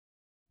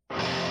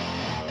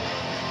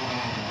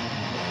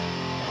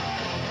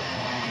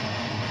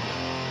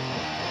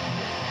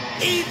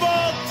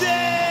Evil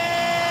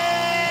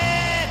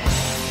Dead!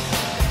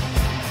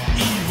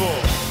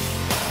 Evil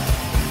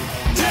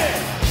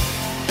Dead!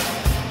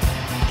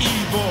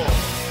 Evil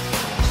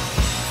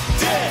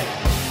Dead!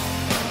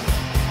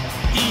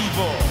 Evil Dead!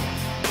 Evil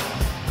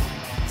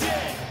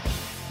Dead!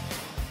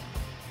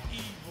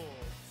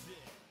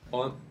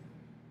 On.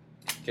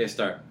 Okay,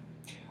 start.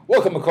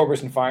 Welcome to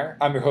Cobras and Fire.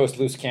 I'm your host,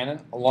 Loose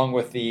Cannon, along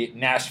with the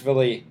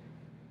Nashville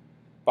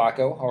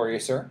Baco. How are you,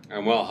 sir?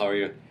 I'm well. How are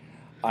you?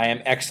 I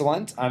am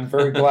excellent. I'm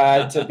very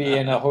glad to be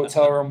in a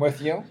hotel room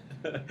with you.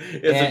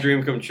 It's a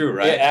dream come true,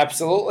 right? Yeah,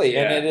 absolutely.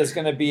 Yeah. And it is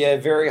going to be a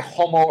very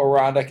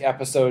homoerotic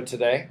episode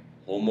today.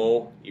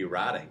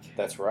 Homoerotic.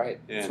 That's right.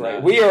 Yeah, That's right.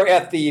 no. We are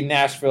at the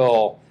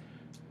Nashville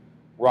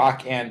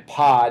Rock and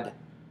Pod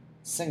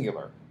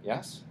singular.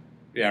 Yes?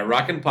 Yeah,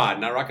 rockin' pod,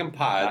 not rockin'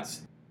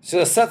 pods. So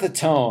to set the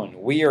tone,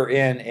 we are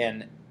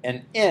in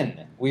an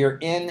inn. We are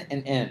in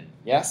an inn.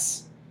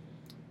 Yes?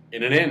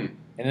 In an inn.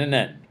 In an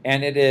inn.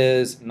 And it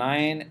is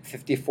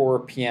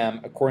 9:54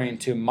 p.m. according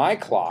to my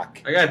clock.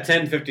 I got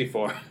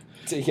 10:54.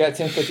 Yeah,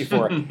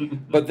 10:54.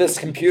 But this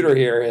computer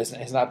here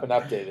has not been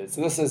updated. So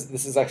this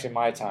is actually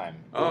my time.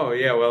 Oh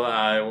yeah,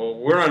 well,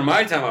 we're on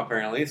my time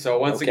apparently. So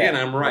once again,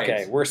 I'm right.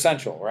 Okay, we're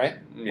central, right?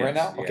 Yes, right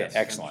now? Okay, yes.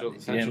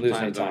 excellent. Central you didn't lose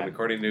any zone, time.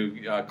 according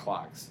to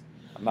clocks.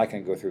 I'm not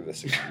going to go through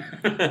this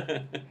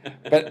again.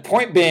 But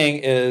point being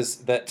is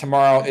that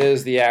tomorrow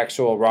is the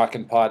actual Rock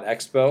and Pod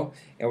Expo,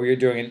 and we are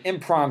doing an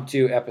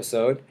impromptu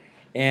episode.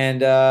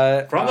 And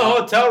From the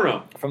hotel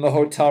room. From the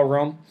hotel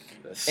room.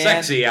 The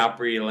sexy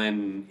Opry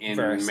Inn in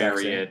Very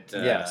Marriott.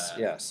 sexy.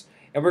 Yes.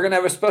 And we're going to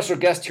have a special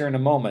guest here in a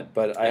moment,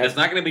 but And it's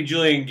not going to be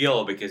Julian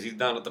Gill because he's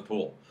down at the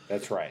pool.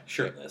 That's right.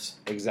 Shirtless.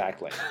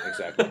 Exactly.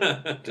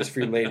 Just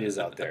for you ladies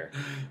out there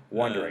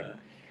wondering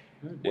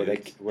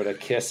what a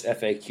Kiss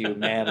FAQ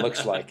man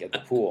looks like at the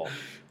pool.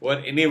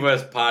 What any of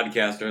us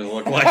podcasters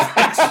look like.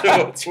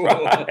 That's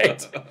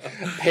right.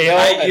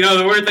 Pale.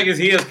 The weird thing is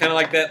he is kind of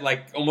like that,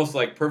 like almost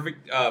like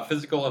perfect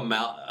physical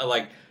amount,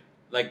 like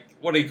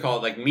what do you call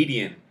it, like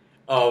median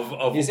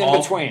of He's all,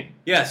 in between.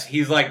 Yes,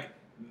 he's like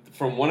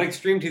from one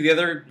extreme to the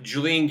other.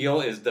 Julian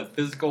Gill is the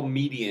physical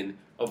median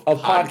of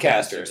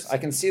podcasters. I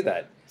can see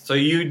that. So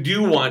you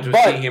do want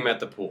to see him at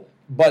the pool.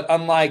 But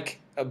unlike,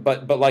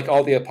 but like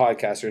all the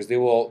podcasters, they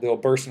will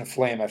burst into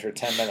flame after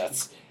 10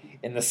 minutes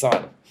in the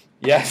sun.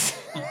 Yes.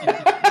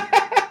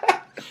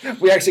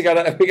 we actually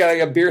got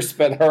a beer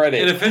spit already.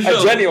 An official,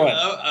 a genuine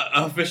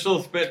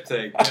official spit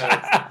take.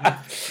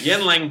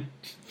 Yinling.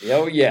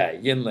 Oh yeah,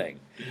 Yinling.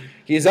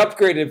 He's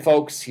upgraded,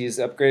 folks. He's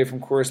upgraded from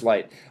Coors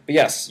Light. But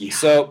yes, yeah.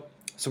 So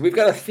we've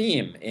got a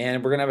theme,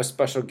 and we're gonna have a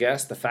special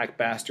guest. The Fact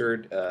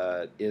Bastard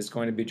is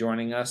going to be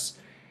joining us,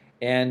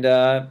 and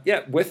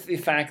with the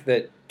fact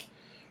that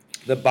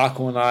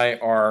Baco and I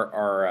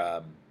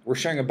are we're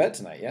sharing a bed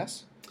tonight.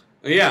 Yes.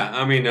 Yeah,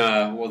 I mean,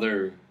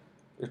 they're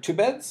two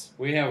beds.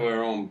 We have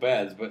our own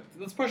beds, but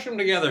let's push them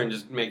together and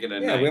just make it a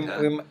night.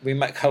 Yeah, we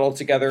might cuddle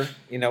together.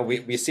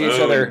 We see each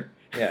other.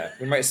 Yeah,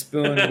 we might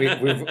spoon.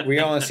 we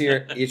only see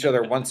each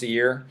other once a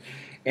year,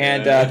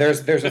 and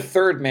there's a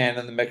third man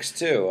in the mix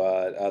too,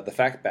 the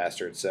Fact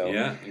Bastard. So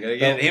yeah, you gotta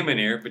get him in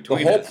here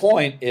between. The whole us.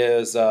 point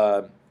is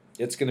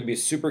it's going to be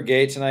super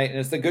gay tonight, and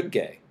it's the good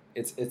gay.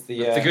 It's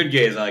the good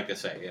gay, as I like to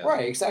say. Yeah.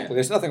 Right, exactly. Yeah.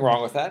 There's nothing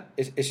wrong with that.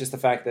 It's just the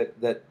fact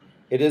that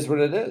it is what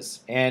it is.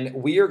 And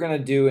we are going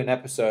to do an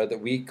episode that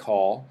we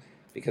call,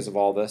 because of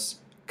all this,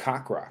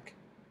 cock rock.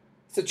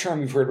 It's a term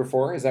you've heard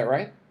before, is that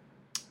right?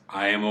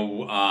 I am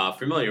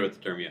familiar with the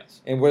term, yes.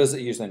 And what does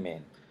it usually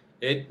mean?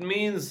 It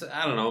means,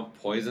 I don't know,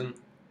 poison.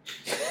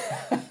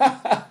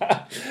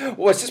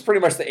 Well, it's just pretty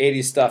much the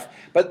 80s stuff.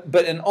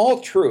 But in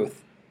all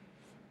truth,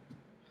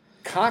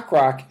 cock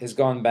rock has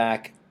gone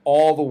back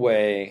all the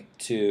way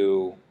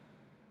to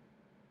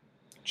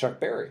Chuck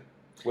Berry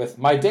with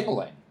My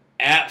Ding-a-Ling.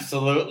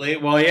 Absolutely.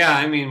 Well, yeah,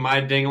 I mean, My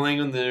Ding-a-Ling,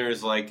 and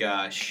there's like,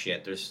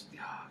 there's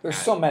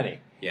so many.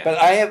 Yeah. But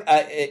I have,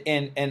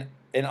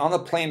 and on the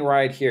plane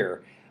ride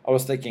here, I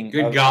was thinking,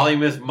 Good golly,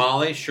 Miss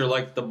Molly, sure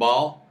like the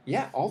ball.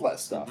 Yeah, all that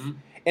stuff. Mm-hmm.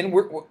 And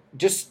we're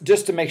just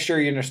to make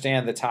sure you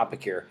understand the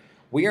topic here,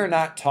 we are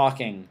not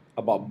talking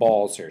about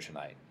balls here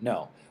tonight.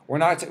 No, we're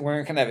not.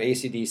 We're going to have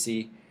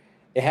AC/DC.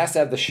 It has to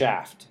have the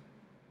shaft.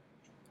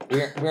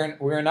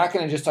 We're not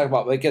going to just talk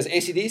about, because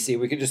AC/DC,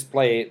 we could just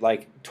play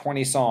like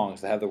 20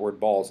 songs that have the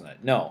word balls in it.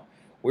 No,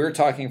 we're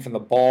talking from the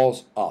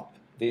balls up.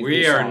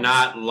 We are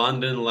not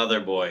London Leather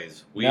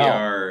Boys. We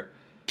are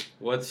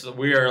like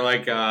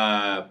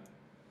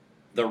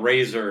the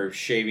razor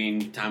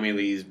shaving Tommy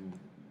Lee's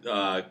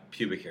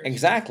pubic hairs.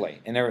 Exactly,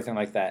 and everything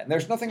like that. And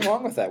there's nothing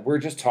wrong with that. We're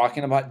just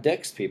talking about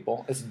dicks,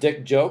 people. It's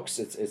dick jokes.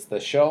 It's the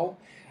show.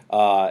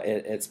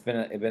 It's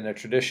been a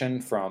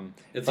tradition from.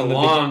 It's a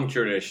long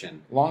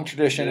tradition. Long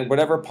tradition.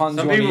 Whatever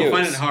puns you want to use. Some people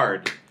find it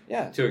hard.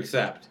 Yeah. To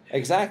accept.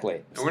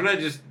 Exactly. And we're not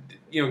just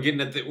getting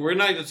at we're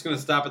not just going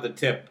to stop at the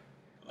tip.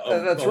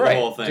 That's of right.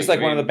 The whole thing. Just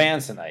like one of the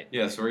bands tonight.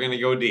 Yes, we're going to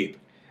go deep.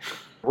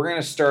 We're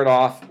going to start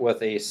off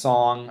with a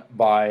song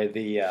by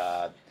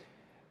the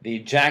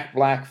Jack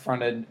Black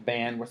fronted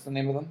band. What's the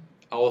name of them?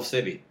 Owl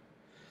City.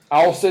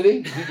 Owl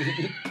City?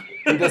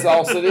 He does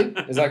Owl City.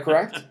 Is that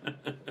correct?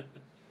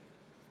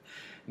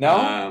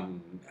 No.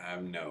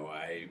 No.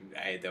 I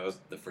that was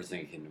the first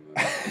thing that came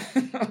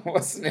to mind.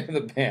 What's the name of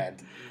the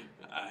band?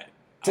 I-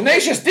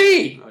 Tenacious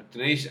D.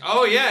 Tenacious.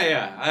 Oh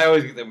yeah. I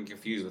always get them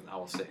confused with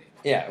Owl City.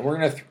 Yeah, we're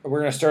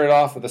gonna start it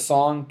off with the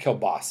song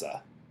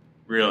Kielbasa.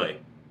 Really?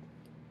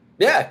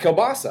 Yeah,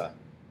 Kielbasa.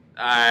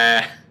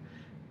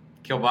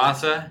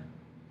 Kielbasa.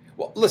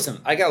 Well, listen,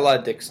 I got a lot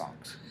of Dick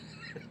songs.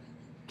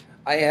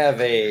 I have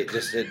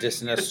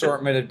just an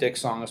assortment of Dick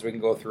songs we can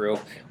go through.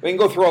 We can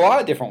go through a lot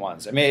of different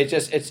ones. I mean,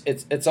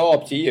 it's all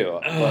up to you.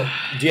 But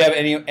do you have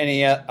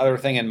any other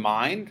thing in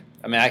mind?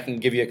 I mean, I can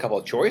give you a couple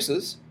of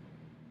choices.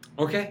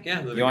 Okay,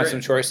 yeah. You want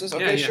some choices?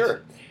 Okay, yes.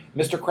 sure.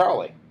 Mr.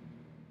 Crowley.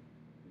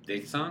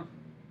 Dick song?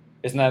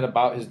 Isn't that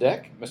about his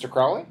dick, Mr.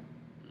 Crowley?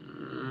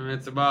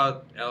 It's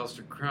about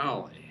Aleister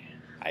Crowley.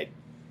 I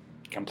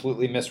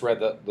completely misread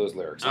those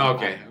lyrics. Oh,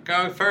 okay,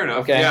 fair enough.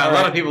 Okay, yeah, a all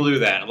lot right. of people do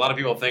that. A lot of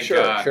people think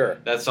Sure.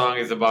 that song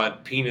is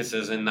about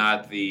penises and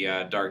not the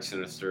dark,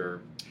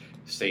 sinister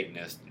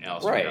Satanist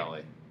Aleister Right.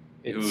 Crowley,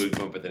 who It's-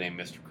 went with the name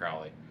Mr.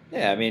 Crowley.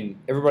 Yeah, I mean,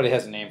 everybody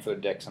has a name for their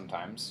dick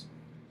sometimes.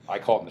 I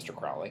call it Mr.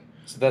 Crowley.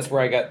 So that's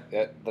where I got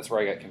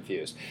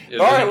confused. Is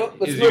All it- right, well,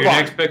 let's is move your on.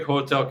 next pick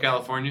Hotel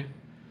California?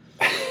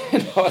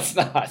 No, it's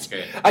not.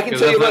 Okay, I can 'cause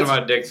tell you that's this. not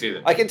about dicks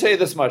either. I can tell you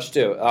this much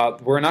too.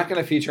 We're not going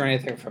to feature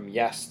anything from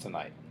Yes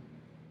tonight.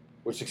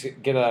 Which is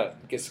get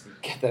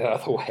that out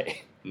of the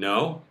way.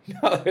 No.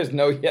 No, there's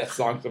no Yes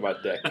songs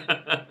about dick.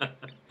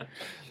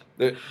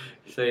 There-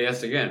 Say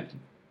yes again.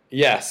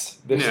 yes.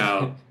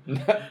 No.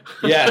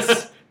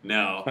 Yes.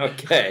 No.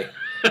 Okay.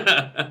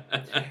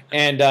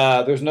 And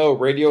there's no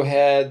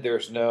Radiohead.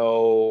 There's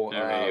no.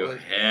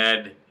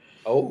 Radiohead.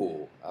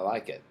 Oh, I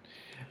like it.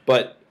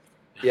 But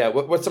yeah,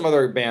 what's some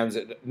other bands?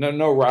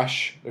 No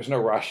Rush. There's no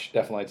Rush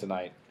definitely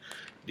tonight.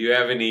 Do you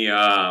have any?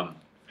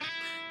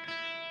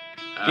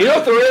 You know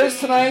what there is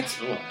tonight?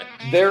 What?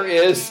 There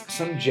is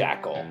some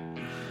Jackal.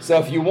 So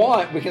if you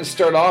want, we can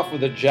start off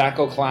with a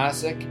Jackal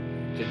classic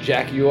to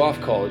jack you off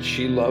called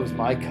 "She Loves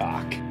My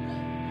Cock."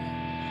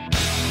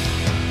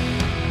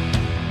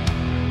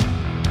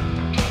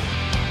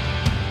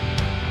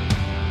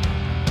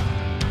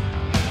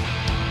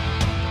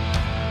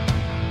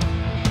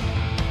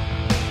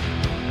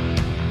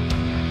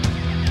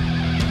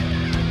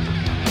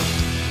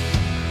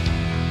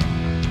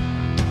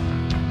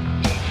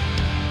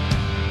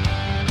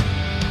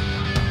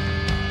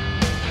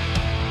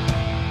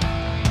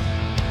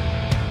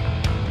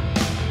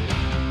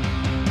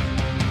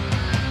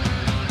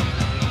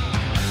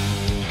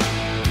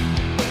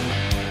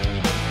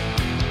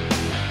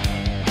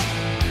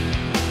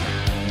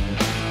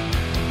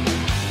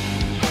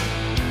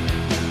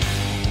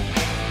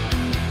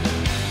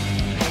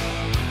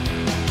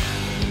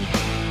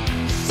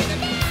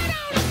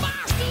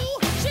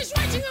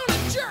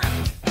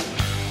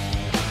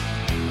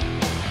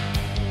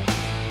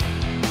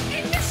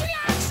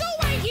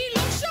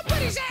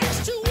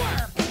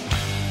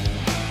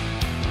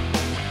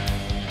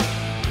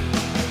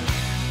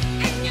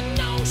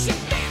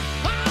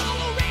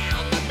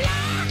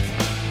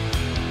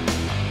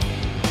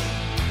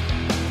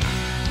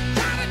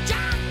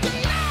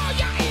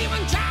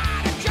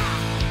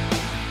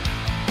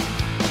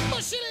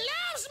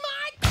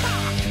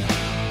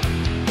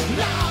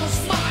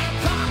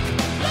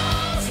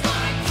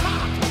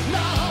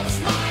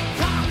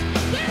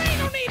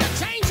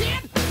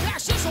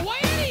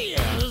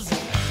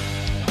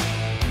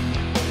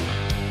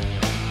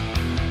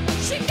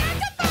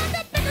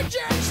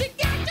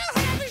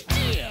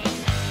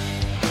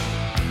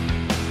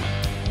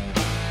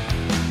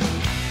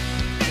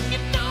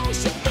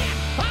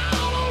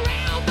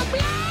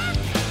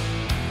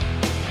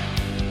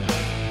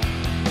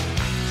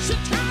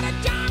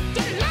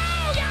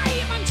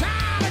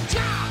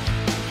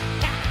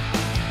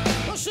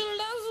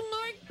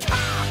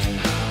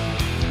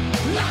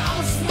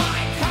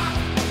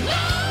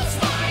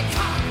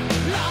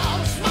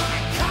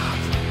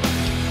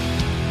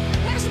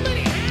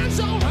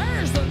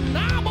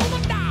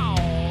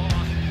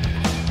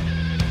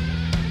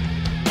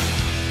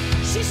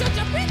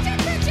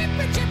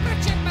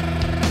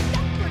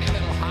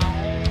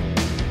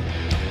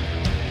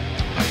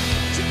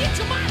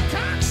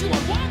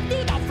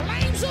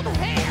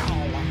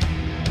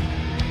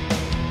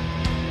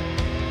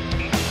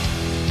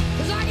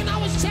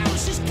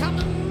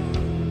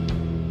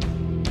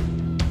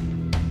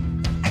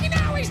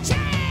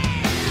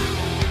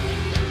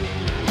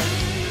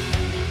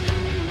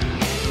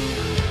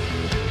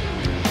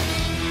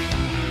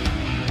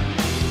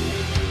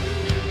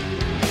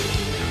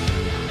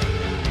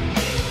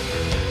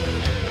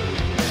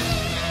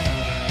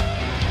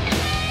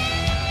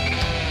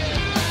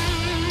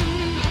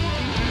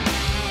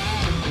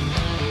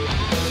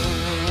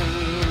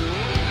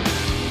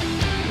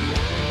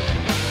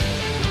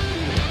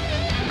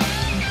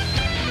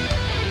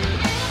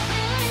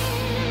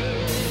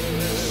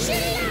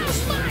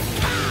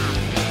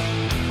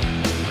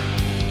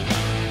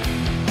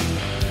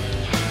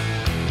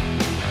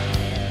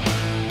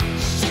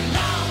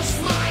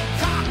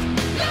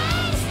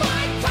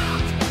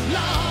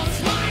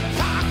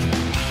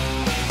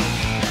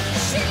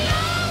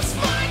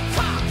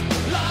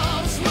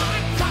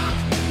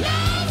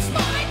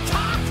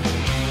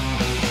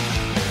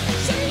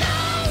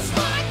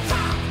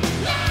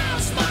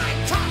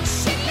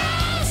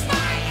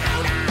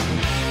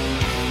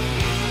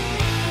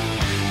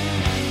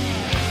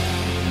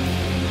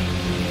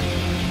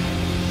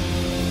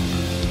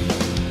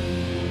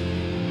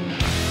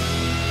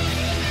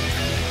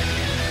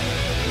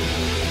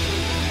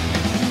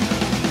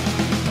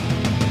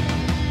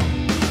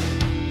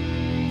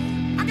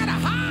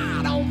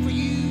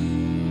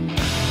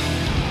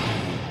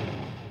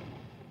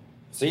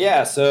 So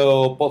yeah,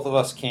 so both of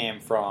us came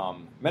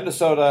from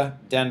Minnesota,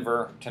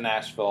 Denver to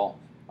Nashville.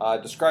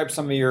 Describe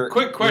some of your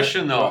Quick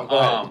question, though. Go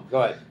ahead.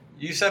 Go ahead.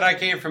 You said I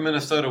came from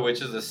Minnesota, which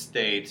is a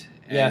state,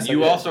 and Yes, I you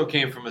did. also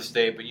came from a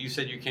state, but you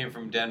said you came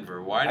from Denver.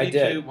 I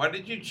did. Why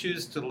did you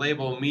choose to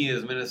label me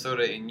as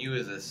Minnesota and you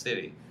as a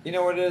city? You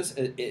know what it is?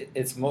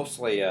 It's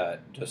mostly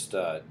just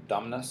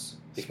dumbness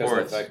because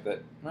Sports. of the fact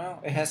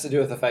that it has to do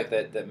with the fact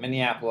that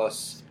Minneapolis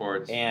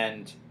Sports.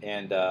 and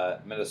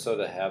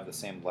Minnesota have the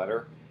same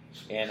letter,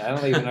 and I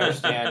don't even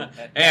understand.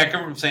 Hey, I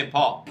come from St.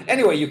 Paul.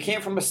 Anyway, you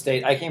came from a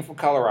state. I came from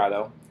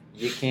Colorado.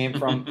 You came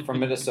from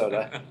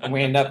Minnesota, and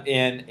we end up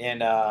in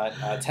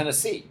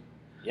Tennessee.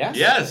 Yes.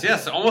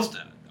 Yes,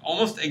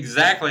 almost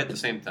exactly at the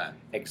same time.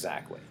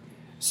 Exactly.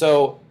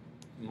 So,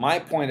 my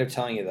point of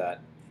telling you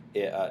that,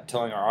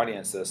 telling our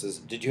audience this is: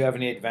 did you have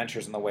any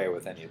adventures in the way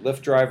with any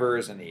Lyft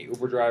drivers, any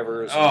Uber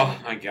drivers? Oh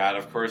my God!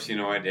 Of course, you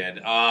know I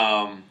did.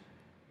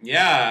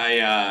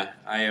 Yeah,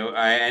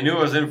 I knew I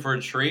was in for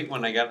a treat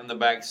when I got in the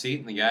back seat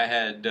and the guy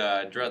had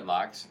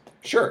dreadlocks.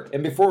 Sure.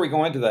 And before we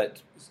go into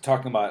that,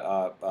 talking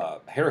about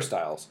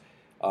hairstyles,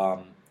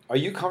 are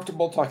you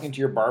comfortable talking to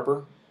your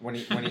barber when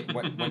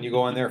you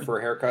go in there for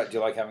a haircut? Do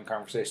you like having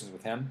conversations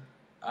with him?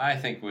 I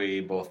think we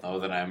both know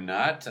that I'm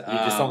not. You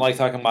just don't like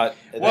talking about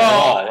it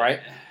well, at all, right?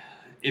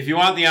 If you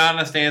want the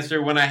honest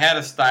answer, when I had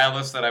a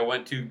stylist that I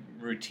went to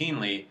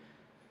routinely,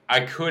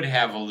 I could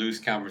have a loose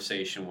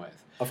conversation with.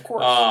 Of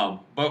course.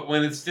 But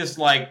when it's just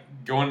like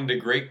going into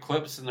great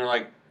clips and they're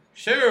like,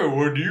 "So,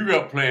 what do you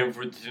got planned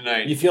for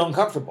tonight?" You feel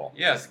uncomfortable.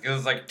 Yes, because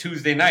it's like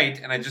Tuesday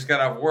night and I just got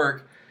off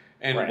work.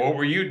 And Right. what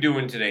were you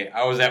doing today?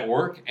 I was at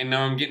work and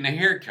now I'm getting a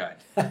haircut.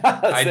 I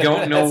That's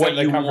don't know that's what in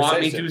the you want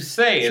me conversation. to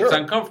say. Sure. It's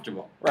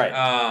uncomfortable. Right.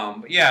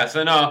 Yeah,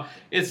 so no,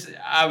 it's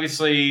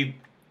obviously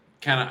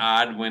kind of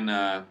odd when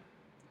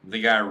the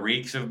guy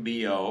reeks of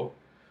BO.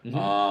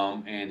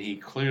 Mhm. And he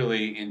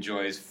clearly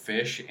enjoys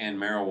fish and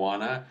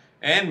marijuana.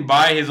 And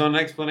by his own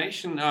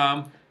explanation,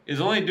 is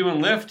only doing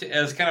Lyft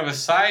as kind of a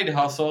side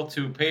hustle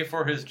to pay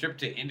for his trip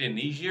to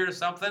Indonesia or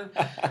something.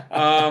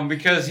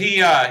 Because he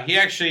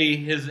actually,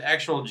 his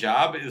actual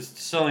job is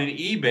selling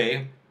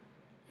eBay.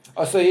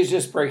 Oh, so he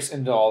just breaks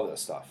into all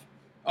this stuff.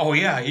 Oh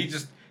yeah,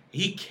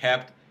 he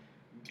kept.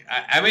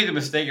 I made the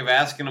mistake of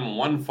asking him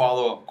one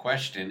follow-up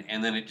question,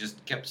 and then it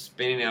just kept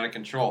spinning out of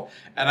control.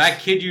 And I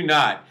kid you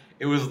not,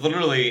 it was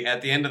literally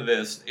at the end of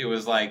this, it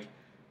was like,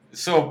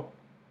 so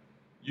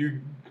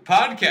you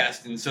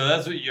podcasting? So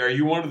that's what? Are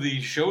you one of the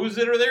shows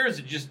that are there? Is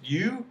it just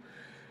you?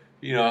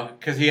 You know,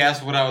 because he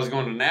asked what I was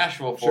going to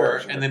Nashville for,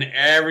 Sure. and then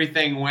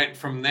everything went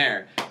from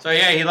there. So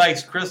yeah, he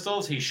likes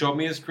crystals. He showed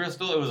me his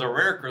crystal. It was a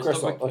rare crystal.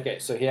 Crystal. Okay,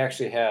 so he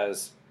actually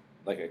has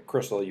like a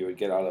crystal you would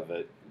get out of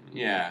it.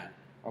 Yeah,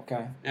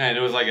 Okay. and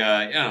it was like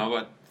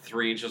about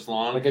 3 inches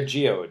long. Like a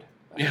geode.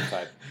 Yeah.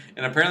 type.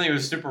 And apparently it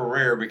was super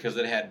rare because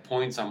it had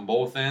points on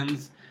both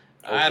ends.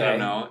 I Okay. don't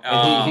know.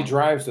 And he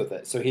drives with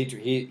it. So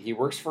he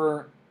works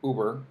for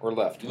Uber or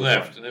Lyft.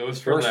 Lyft. It was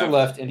He for works for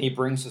Lyft. Lyft, and he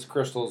brings his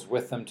crystals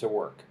with him to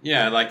work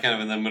Yeah, like kind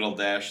of in the middle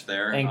dash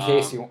there. in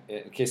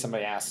case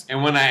somebody asks.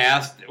 And when I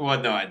asked, well,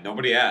 no,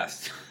 nobody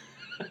asked.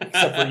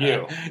 Except for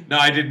you. No,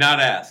 I did not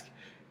ask.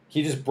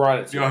 He just brought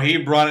it to You know, you.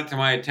 he brought it to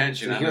my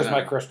attention. So I here's don't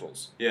my know.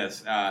 crystals.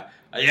 Yes. Yeah,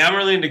 I'm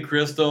really into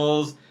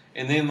crystals.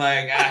 And then,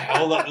 like, I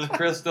held up the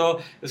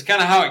crystal. It's kind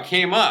of how it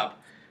came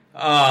up.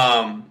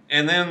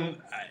 And then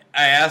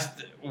I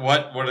asked,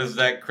 what does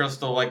that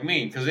crystal, like,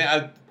 mean? Because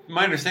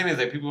my understanding is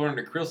that people who are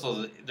into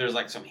crystals, there's,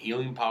 like, some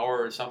healing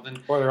power or something.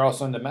 Or they're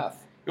also into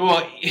meth.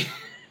 Well,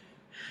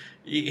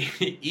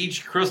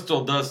 each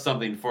crystal does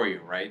something for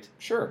you, right?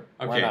 Sure.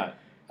 Why Okay. not?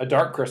 A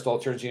dark crystal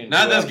turns you into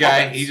Not this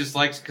guy. puppets. He just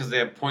likes because they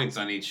have points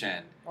on each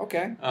end.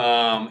 Okay.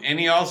 And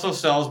he also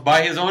sells,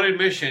 by his own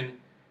admission,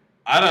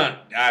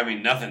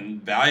 nothing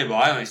valuable.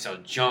 I only sell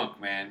junk,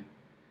 man.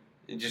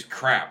 It's just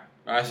crap.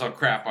 I sell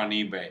crap on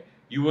eBay.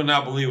 You will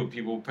not believe what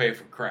people pay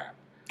for crap.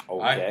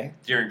 Okay.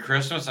 During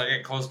Christmas, I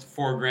get close to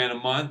 $4,000 a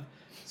month.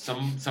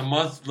 Some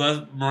months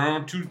less,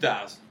 around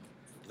 $2,000.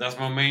 That's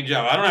my main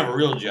job. I don't have a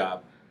real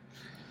job.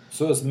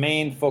 So his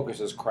main focus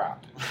is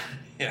crap.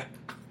 Yeah.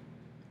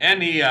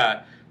 And he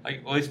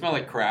smelled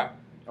like crap.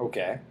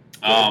 Okay.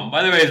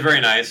 By the way, he's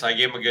very nice. I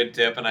gave him a good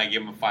tip, and I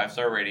gave him a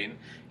 5-star rating.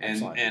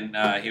 Excellent.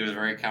 And he was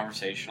very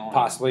conversational.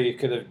 Possibly you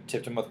could have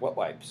tipped him with wet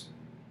wipes.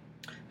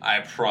 I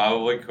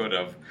probably could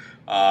have,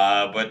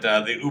 but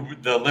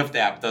the Lyft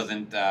app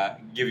doesn't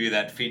give you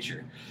that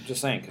feature. I'm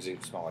just saying because he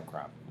smell like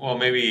crap. Well,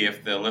 maybe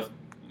if the Lyft,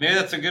 maybe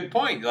that's a good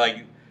point.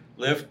 Like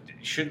Lyft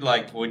should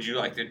would you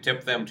like to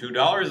tip them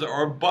 $2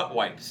 or butt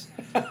wipes?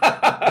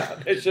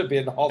 It should be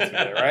an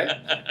alternate,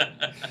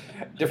 right?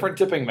 Different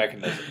tipping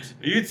mechanisms.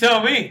 You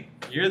tell me.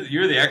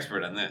 You're the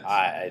expert on this.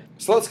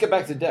 So let's get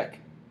back to Dick.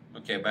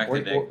 Okay, back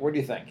What to Dick. do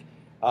you think?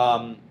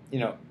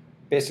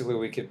 Basically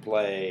we could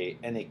play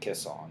any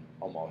Kiss song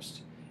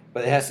almost,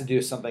 but it has to do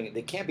with something.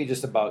 They can't be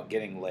just about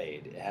getting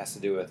laid. It has to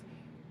do with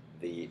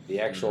the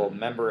actual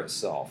member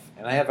itself.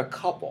 And I have a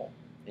couple.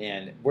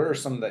 And what are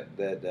some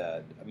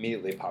that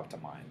immediately pop to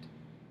mind?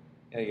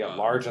 You got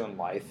Larger Than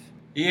Life.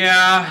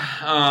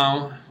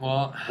 Yeah.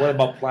 Well. What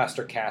about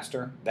Plaster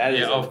Caster? That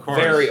is Yeah, a of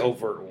course. very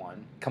overt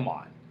one. Come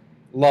on.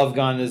 Love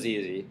Gun is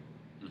easy,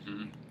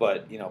 Mhm.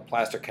 but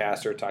Plaster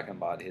Caster talking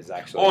about his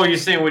actual. Oh, you're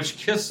saying which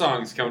Kiss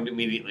songs come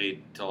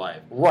immediately to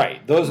life?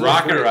 Right. Those are the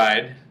Rocket three.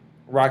 Ride.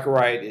 Rocket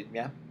Ride,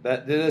 yeah,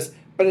 that it is,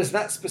 but it's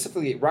not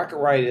specifically. Rocket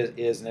Ride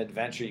is an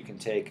adventure you can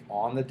take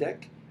on the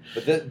dick,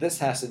 but this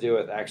has to do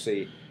with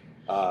actually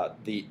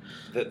the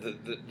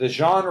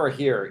genre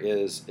here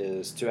is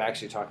to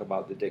actually talk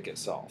about the dick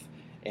itself,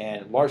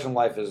 and Larger Than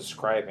Life is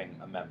describing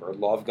a member.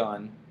 Love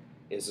Gun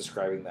is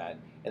describing that,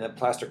 and then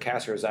Plaster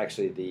Caster is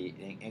actually the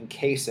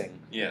encasing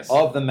Yes.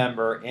 of the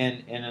member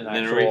in an and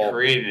then actual.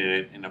 recreated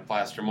it in a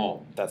plaster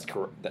mold. That's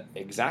correct.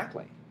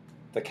 Exactly,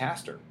 the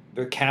caster.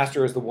 The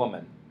caster is the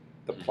woman.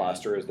 The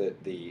plaster is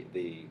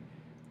the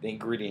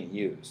ingredient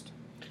used.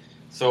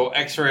 So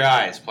X-Ray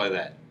Eyes, play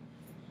that.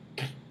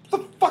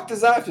 What the fuck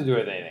does that have to do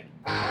with anything?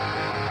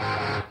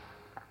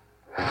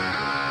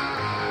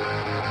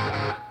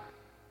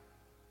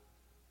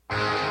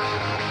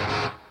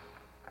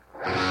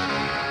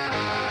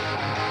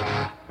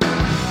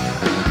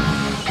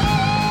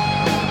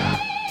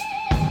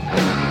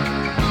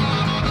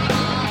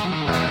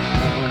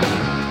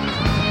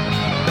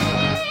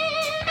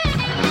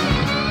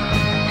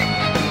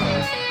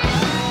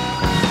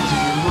 Do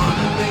you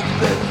wanna make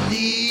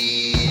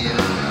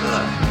believe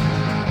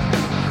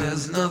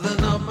there's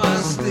nothing up my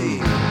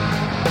sleeve?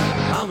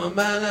 I'm a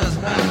man as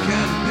man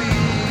can be,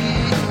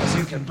 as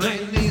you can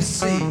plainly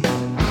see.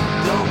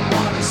 Don't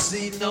wanna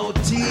see no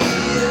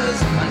tears,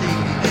 I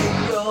alleviate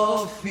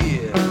your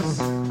fears.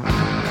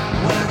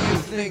 When you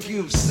think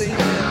you've seen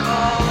it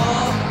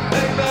all,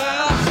 baby,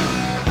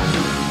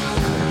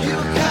 you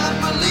can't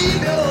believe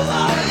your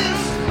eyes.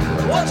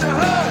 What you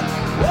heard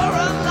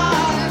were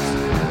lies.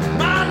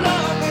 My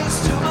love is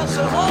too much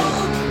to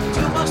hold,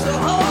 too much to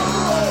hold.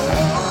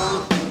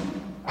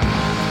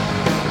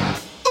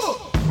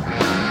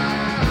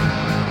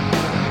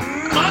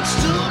 Much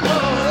too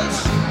much.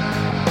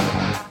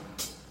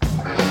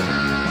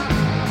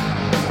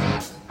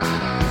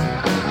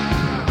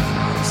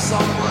 I'm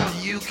someone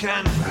you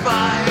can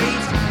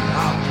fight.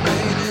 I'm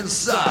plain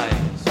inside.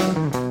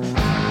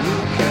 You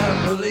can't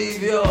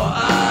believe your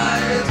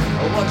eyes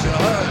or what you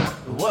heard.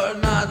 Were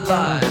not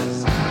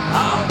lies.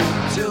 I'm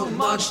too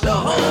much to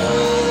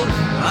hold.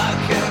 I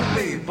can't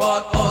be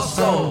bought or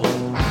sold.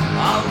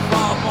 I'm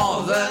far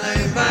more than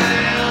a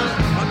man.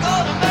 I'm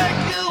gonna make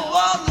you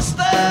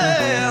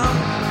understand.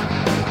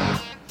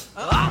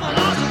 I'm a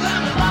larger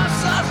than a life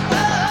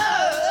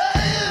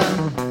suspect.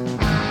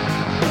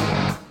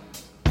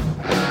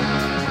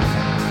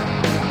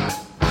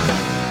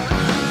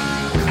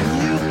 And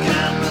you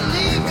can't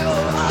believe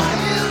your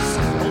eyes.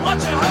 What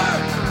you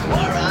heard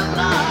were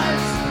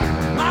lies.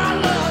 My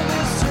love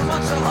is too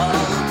much to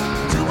hold,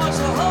 too much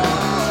to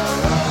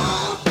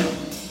hold.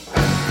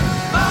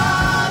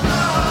 My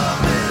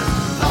love is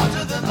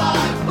larger than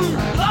life,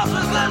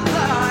 larger than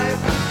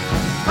life.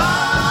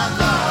 My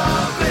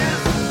love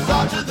is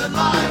larger than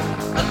life,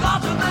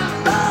 larger than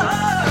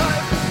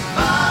life.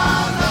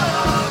 My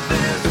love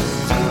is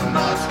too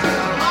much to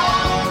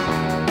hold.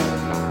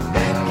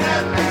 It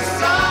can't be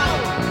so.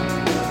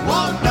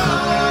 Won't know.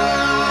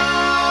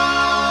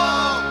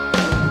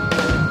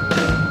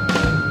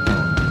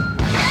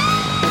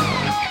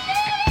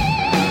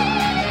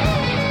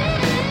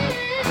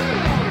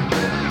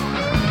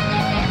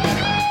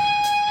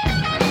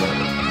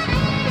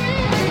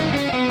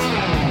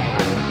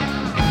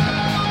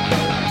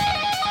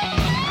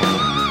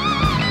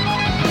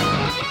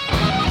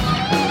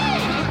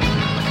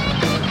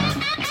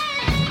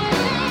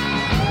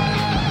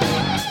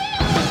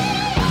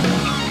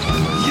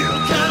 You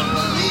can't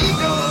believe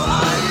your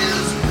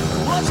eyes.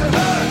 What you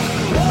heard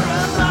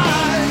were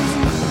lies.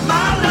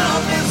 My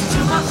love is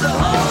too much to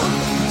hold,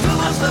 too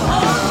much to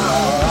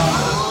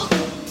hold.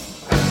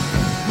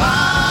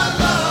 My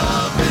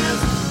love is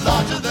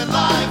larger than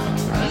life,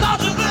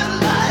 larger than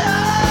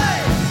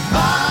life.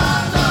 My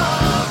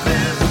love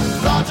is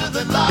larger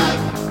than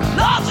life,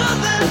 larger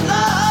than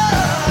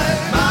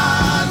life.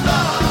 My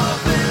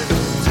love is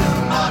too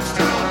much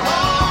to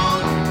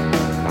hold.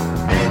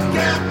 It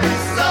can't be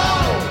so.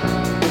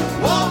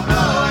 Won't know.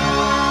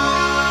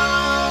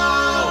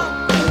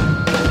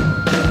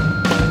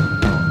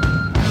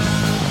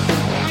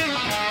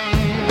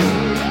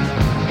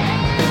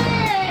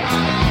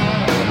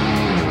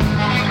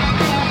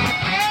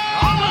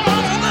 I'm a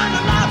larger than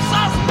a life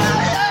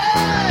suspect.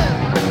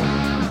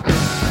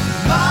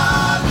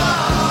 My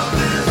love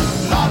is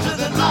larger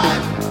than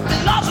life,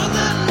 larger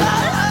than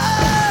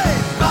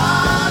life.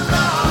 My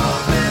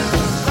love is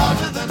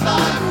larger than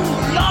life,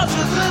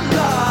 larger than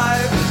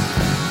life.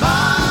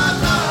 My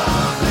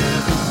love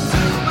is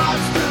too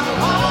much to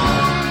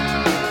hold.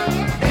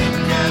 It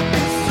can't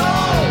be so.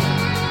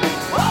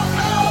 Oh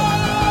no.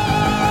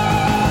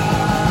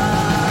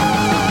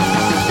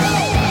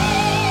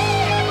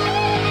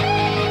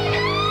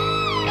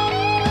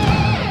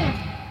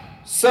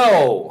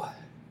 So,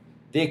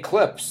 the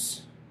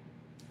Eclipse.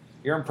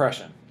 Your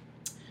impression?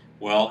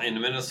 Well, in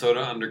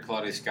Minnesota, under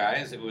cloudy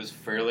skies, it was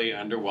fairly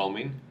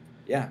underwhelming.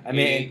 Yeah, I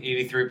mean,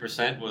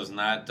 83% was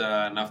not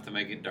enough to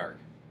make it dark.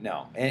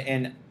 no.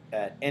 And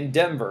in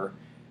Denver,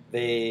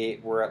 they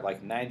were at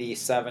like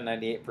 97,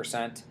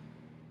 98%.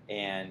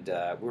 And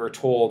we were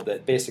told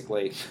that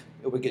basically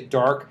it would get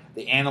dark.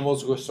 The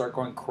animals would start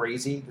going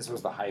crazy. This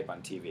was the hype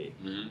on TV.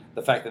 Mm-hmm.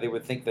 The fact that they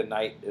would think the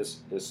night is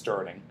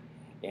starting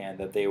and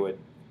that they would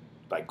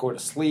like go to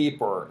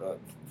sleep or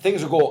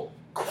things would go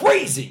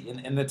crazy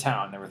in the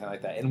town and everything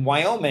like that. And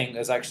Wyoming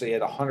is actually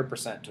at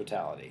 100%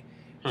 totality.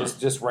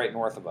 Just right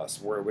north of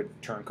us, where it would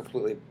turn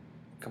completely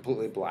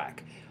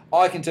black.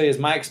 All I can tell you is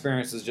my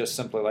experience is just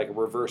simply like a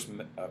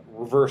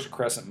reverse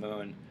crescent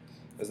moon.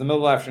 It was the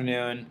middle of the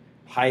afternoon,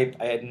 hype.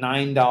 I had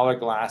 $9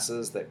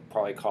 glasses that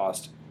probably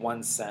cost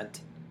 1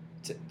 cent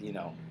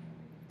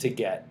to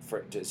get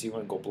so you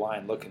wouldn't go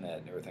blind looking at it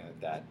and everything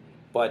like that.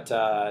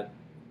 But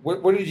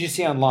what did you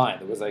see online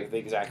that was like the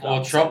exact Well,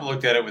 opposite? Trump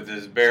looked at it with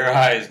his bare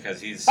eyes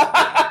because he's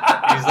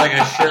like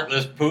a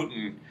shirtless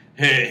Putin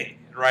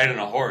riding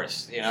a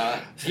horse, you know.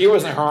 He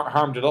wasn't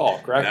harmed at all,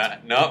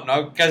 correct?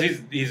 No, because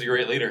he's a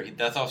great leader.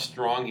 That's how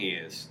strong he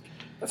is.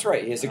 That's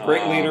right. He's a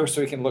great leader,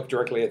 so he can look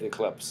directly at the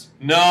eclipse.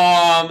 No,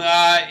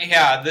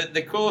 yeah.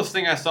 The coolest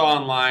thing I saw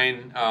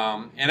online,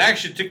 and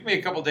actually it took me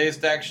a couple days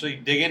to actually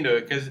dig into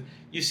it because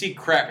you see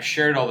crap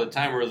shared all the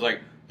time where it's like,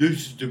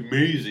 this is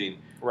amazing.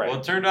 Right. Well,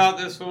 it turned out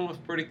this one was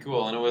pretty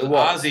cool, and it was It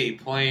was. Ozzy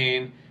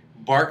playing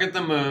 "Bark at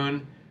the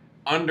Moon"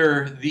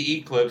 under the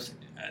eclipse.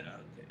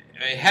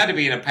 It had to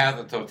be in a path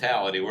of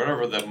totality,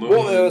 whatever the moon.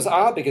 Well, it was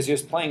odd because he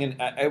was playing,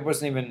 and I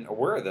wasn't even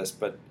aware of this,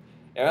 but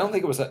I don't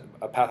think it was a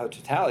path of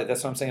totality.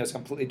 That's what I'm saying. It was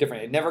completely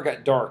different. It never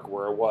got dark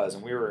where it was,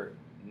 and we were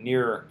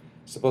near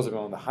supposedly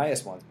one of the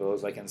highest ones, but it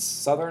was like in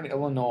southern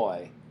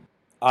Illinois.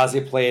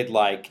 Ozzy played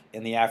like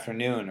in the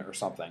afternoon or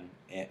something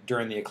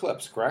during the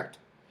eclipse, correct?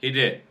 He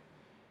did.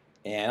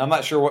 And I'm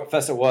not sure what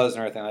fest it was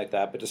and everything like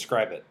that, but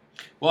describe it.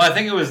 Well, I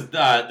think it was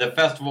the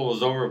festival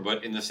was over,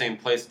 but in the same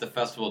place the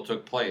festival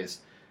took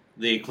place.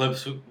 The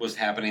eclipse was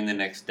happening the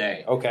next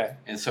day. Okay.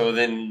 And so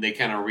then they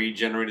kind of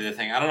regenerated the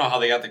thing. I don't know how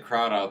they got the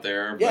crowd out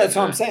there. Yeah, but, that's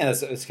what I'm saying.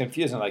 It's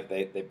confusing. Like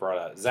they brought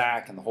out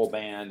Zach and the whole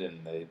band,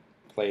 and they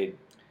played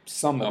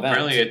some Well, event.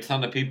 apparently a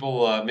ton of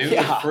people, maybe it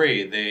Yeah. was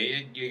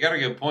free. You got a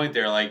good point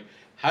there. Like,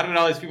 how did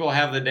all these people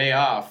have the day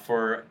off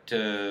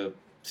to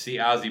see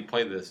Ozzy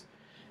play this?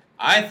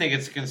 I think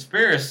it's a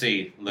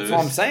conspiracy, Luz. That's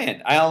what I'm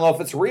saying. I don't know if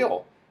it's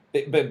real,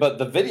 but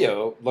the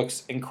video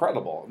looks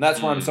incredible, and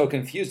that's what I'm so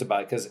confused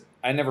about because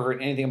I never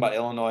heard anything about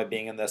Illinois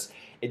being in this.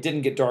 It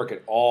didn't get dark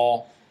at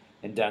all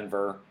in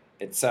Denver,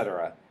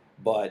 etc.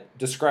 But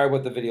describe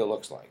what the video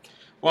looks like.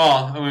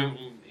 Well, I mean,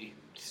 he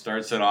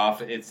starts it off.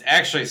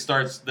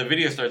 The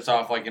video starts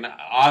off like an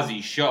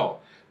Ozzy show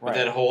with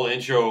Right. that whole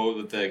intro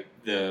with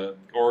the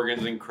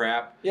organs and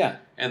crap. Yeah.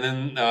 And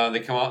then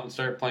they come out and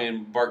start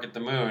playing "Bark at the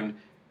Moon,"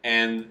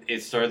 and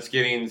it starts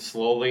getting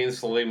slowly and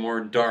slowly more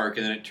dark,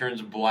 and then it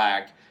turns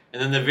black.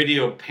 And then the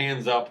video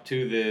pans up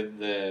to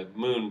the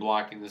moon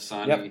blocking the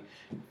sun. Yep.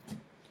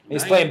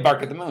 He's Now playing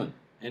Bark at the Moon.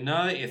 And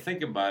now that you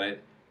think about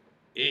it,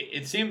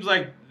 it seems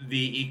like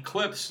the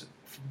eclipse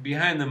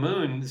behind the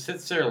moon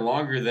sits there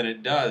longer than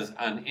it does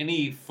on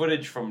any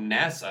footage from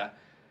NASA.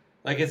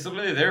 Like, it's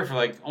literally there for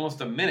like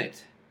almost a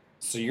minute.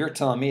 So you're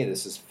telling me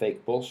this is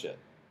fake bullshit?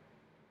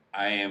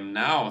 I am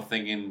now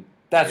thinking...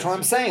 That's what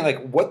I'm saying.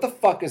 Like, what the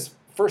fuck is...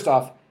 First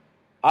off,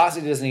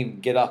 Ozzy doesn't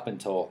even get up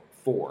until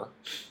 4,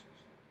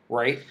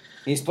 right?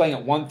 He's playing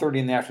at 1:30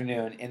 in the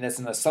afternoon, and it's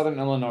in a southern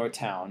Illinois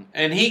town.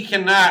 And he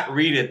cannot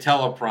read a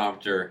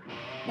teleprompter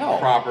No.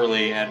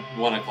 properly at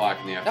 1 o'clock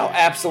in the No, afternoon.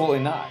 absolutely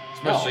not.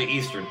 Especially No.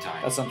 Eastern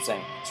time. That's what I'm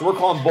saying. So we're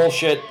calling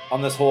bullshit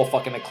on this whole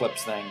fucking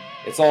eclipse thing.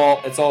 It's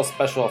all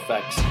special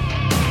effects.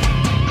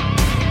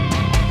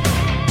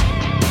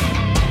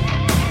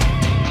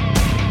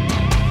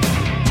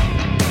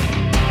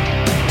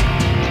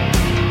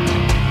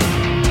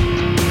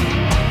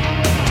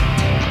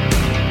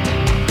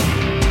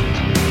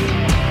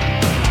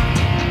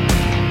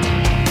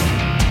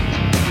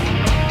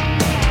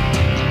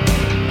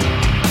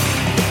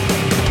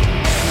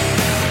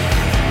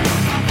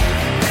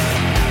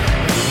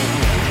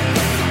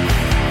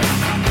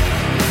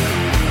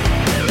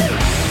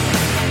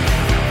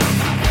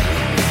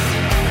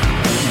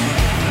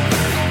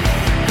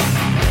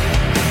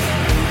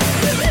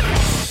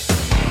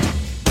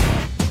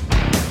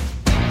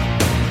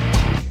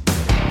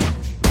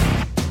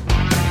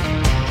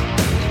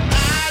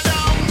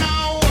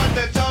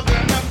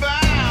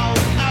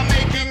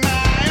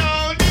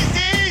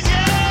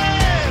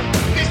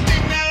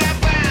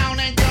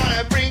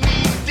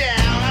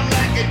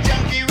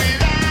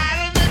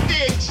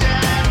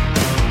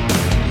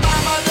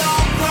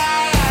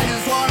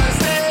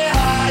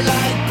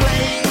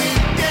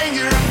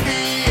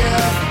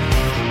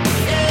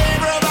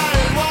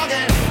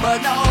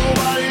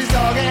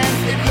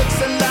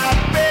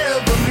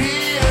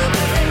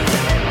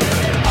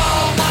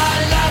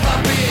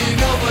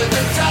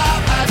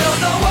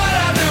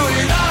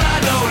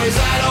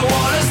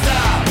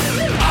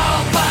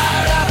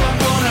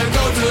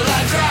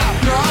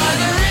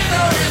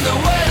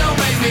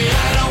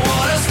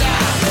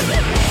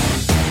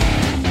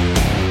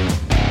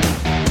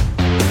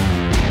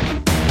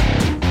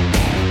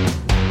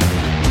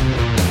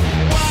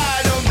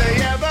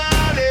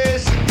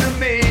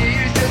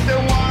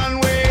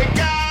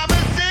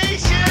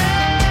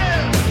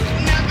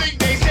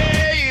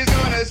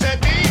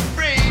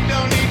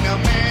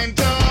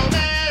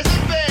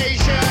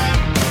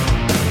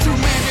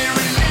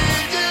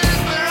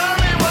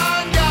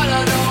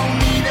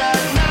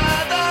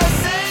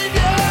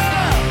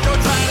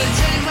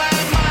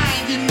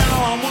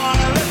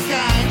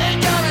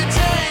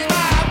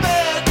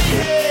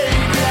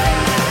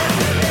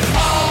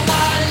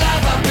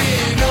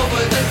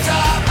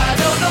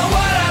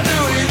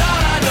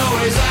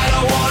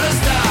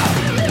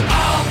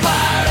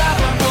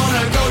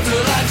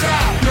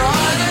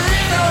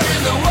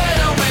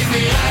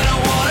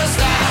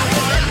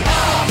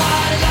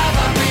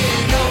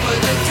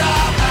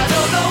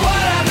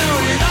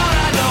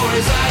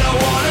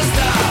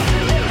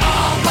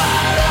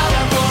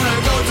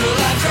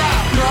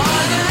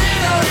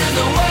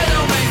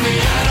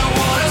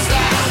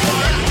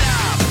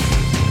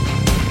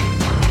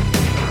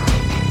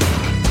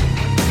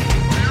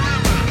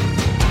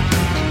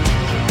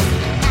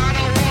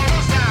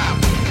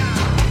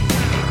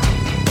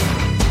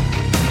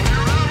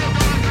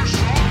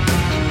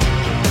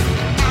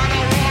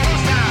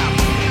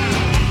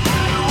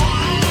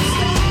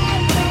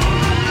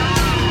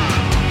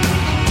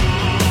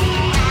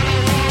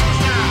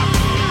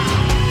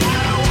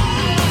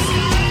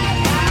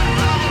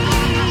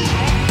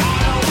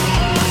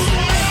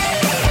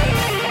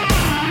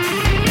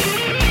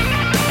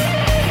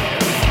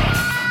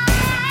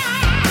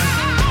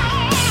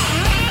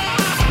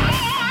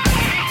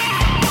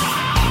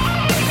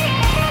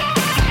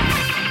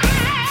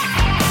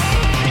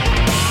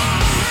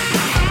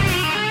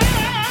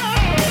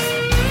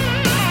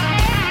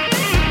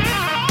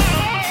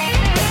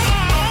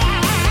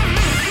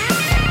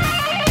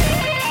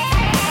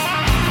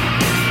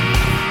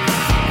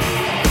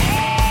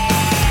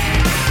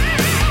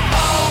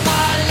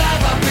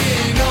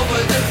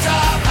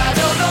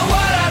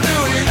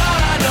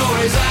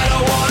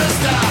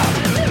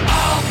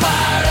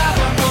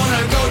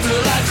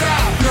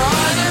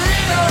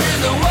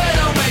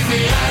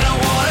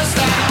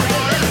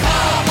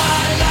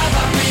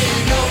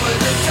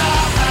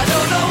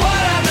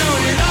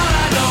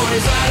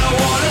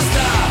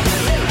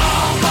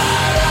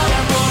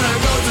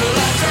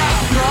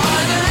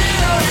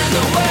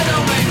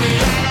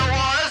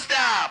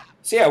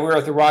 Yeah, we were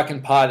at the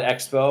Rockin' Pod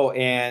Expo,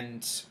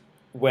 and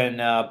when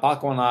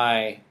Baco and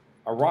I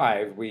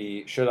arrived,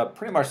 we showed up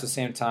pretty much the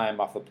same time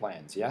off the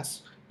planes,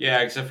 yes? Yeah,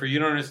 except for you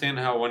don't understand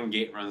how one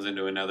gate runs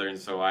into another, and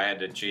so I had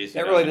to chase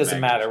you. It really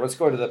doesn't matter. Let's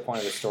go to the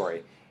point of the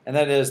story. And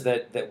that is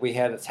that we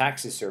had a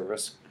taxi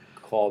service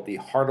called the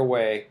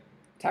Hardaway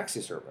Taxi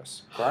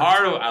Service. Correct?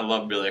 I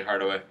love Billy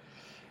Hardaway.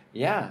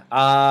 Yeah.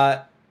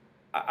 I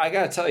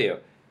got to tell you,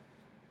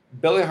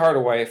 Billy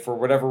Hardaway, for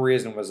whatever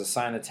reason, was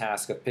assigned the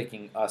task of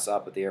picking us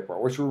up at the airport,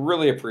 which we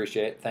really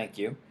appreciate. Thank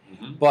you.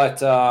 Mm-hmm.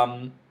 But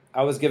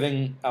I was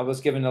given a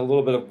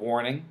little bit of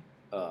warning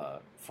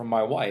from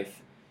my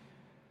wife,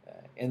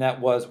 and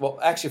that was, well,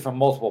 actually from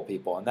multiple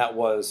people, and that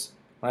was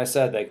when I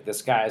said that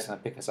this guy is going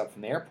to pick us up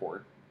from the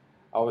airport.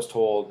 I was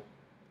told,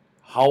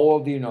 "How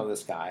old do you know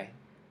this guy?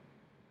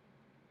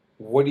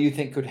 What do you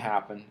think could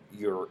happen?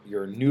 You're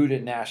new to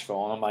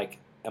Nashville." And I'm like,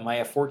 am I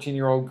a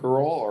 14-year-old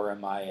girl, or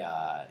am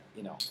I,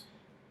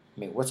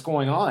 what's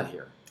going on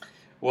here?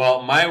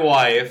 Well, my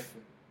wife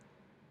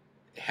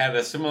had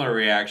a similar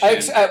reaction.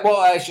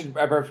 I should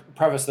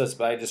preface this,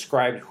 but I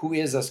described who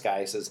is this guy.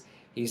 He says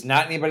he's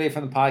not anybody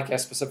from the podcast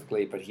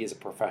specifically, but he's a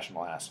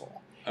professional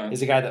asshole.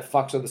 He's a guy that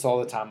fucks with us all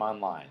the time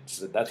online.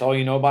 So that's all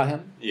you know about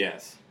him?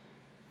 Yes.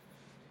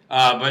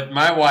 But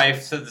my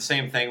wife said the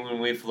same thing when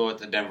we flew out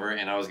to Denver,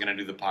 and I was going to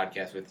do the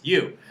podcast with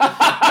you.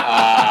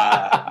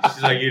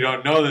 She's like, "You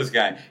don't know this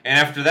guy." And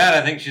after that,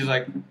 I think she's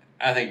like,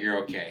 "I think you're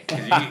okay."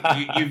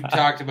 'Cause you've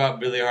talked about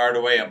Billy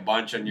Hardaway a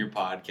bunch on your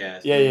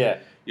podcast. Yeah.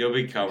 You'll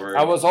be covered.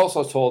 I was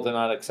also told to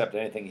not accept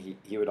anything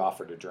he would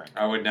offer to drink.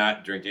 I would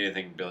not drink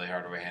anything Billy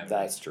Hardaway had.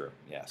 That's true,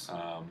 yes.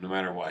 No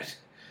matter what.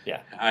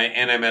 Yeah.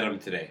 I met him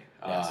today.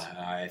 Yes.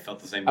 I felt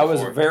the same before. I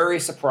was very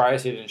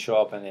surprised he didn't show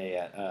up in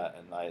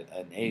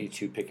an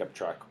 82 pickup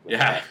truck.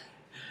 Yeah.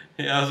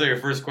 Yeah, that was like your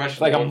first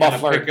question. Like a what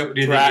muffler kind of pickup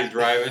do you think he's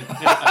driving?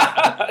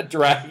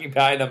 dragging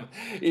behind him.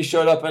 He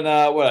showed up in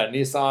a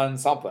Nissan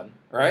something,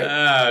 right?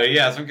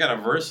 Yeah, some kind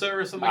of Versa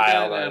or something like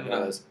I that. don't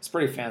know. It's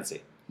pretty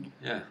fancy.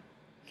 Yeah.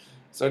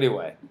 So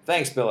anyway,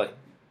 thanks, Billy.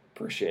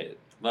 Appreciate it.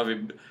 Love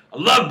you. I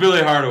love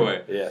Billy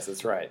Hardaway. Yes,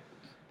 that's right.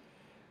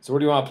 So what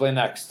do you want to play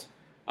next?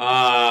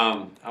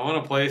 I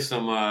want to play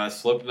some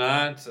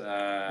Slipknot.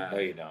 No,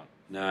 you don't.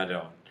 No, I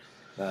don't.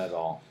 Not at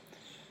all.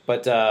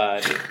 But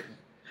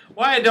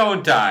why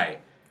don't I?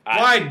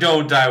 Why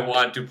don't I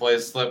want to play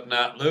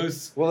Slipknot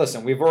loose? well,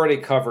 listen, we've already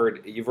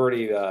covered. You've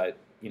already,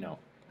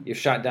 you've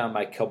shot down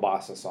my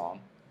Kielbasa song.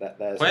 That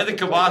is Play the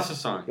Kielbasa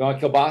song. You want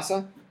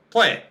Kielbasa?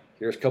 Play it.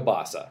 Here's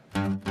Kielbasa.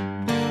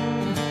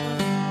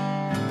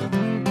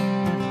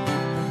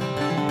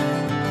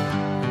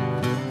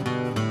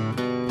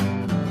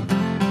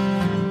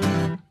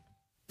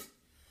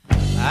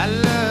 I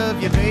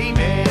love you,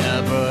 baby,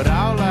 but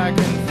all I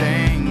can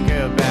think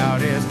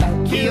about is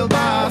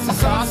kielbasa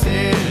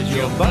sausage,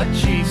 your butt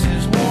cheeks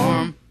is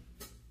warm.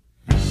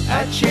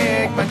 I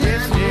check my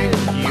dipstick,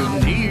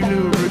 you need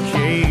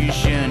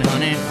lubrication,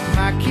 honey.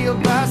 My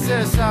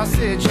kielbasa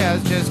sausage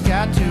has just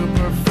got to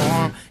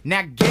perform.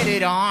 Now get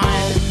it on.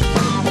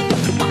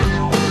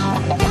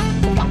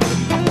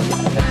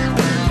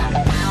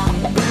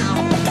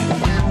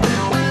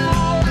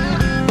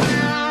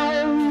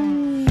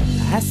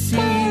 I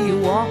see you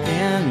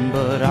walking,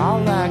 but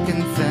all I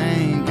can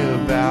think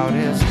about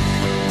is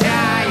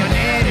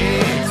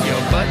Dianetics,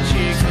 your butt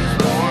cheeks is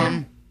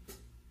warm.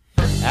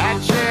 I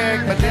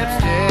check my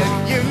dipstick,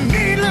 you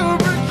need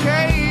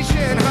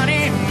lubrication,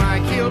 honey. My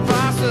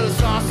kielbasa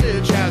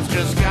sausage has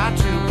just got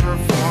to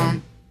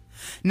perform.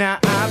 Now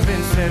I've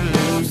been set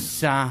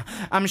loose,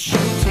 I'm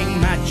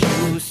shooting my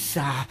juice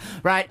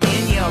right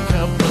in your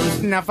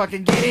caboose. Now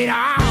fucking get it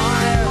on.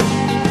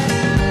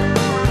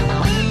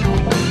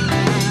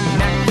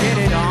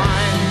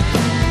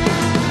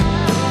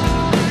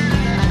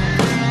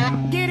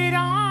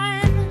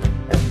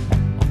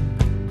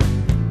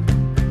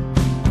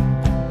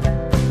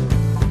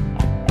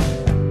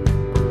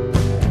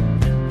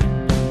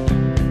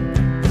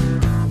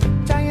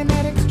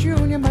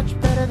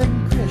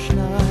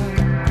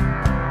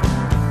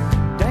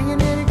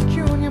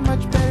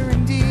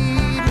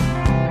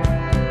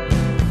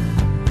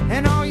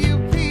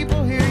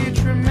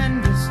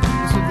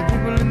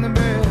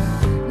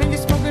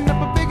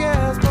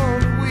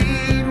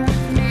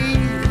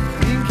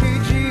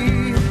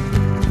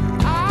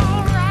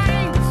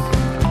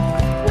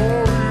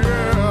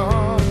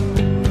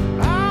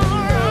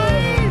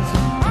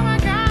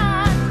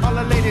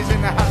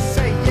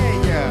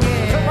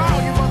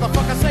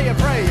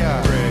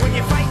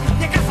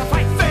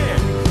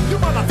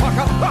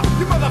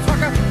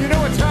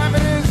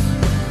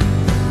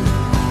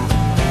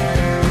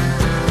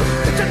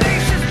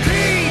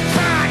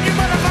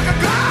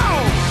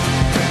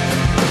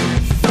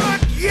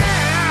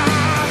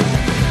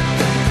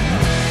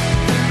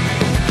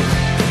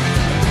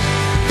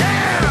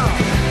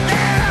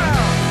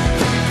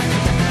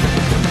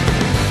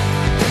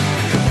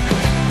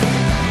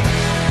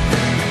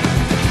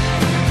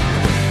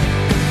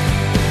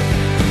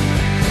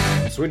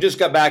 We just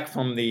got back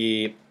from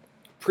the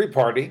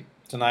pre-party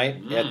tonight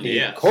at the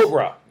yes.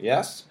 Cobra.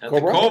 Yes, At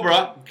the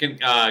Cobra,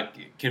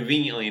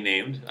 conveniently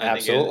named. I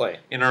Absolutely.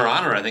 Think in our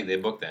honor, I think they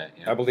booked that.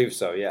 Yeah. I believe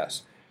so.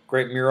 Yes,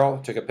 great mural.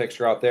 Took a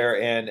picture out there,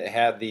 and it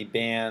had the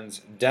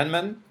bands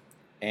Denman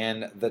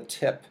and The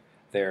Tip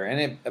there,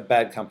 and a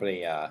Bad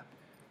Company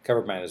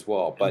cover band as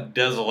well. But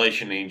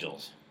Desolation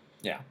Angels.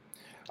 yeah,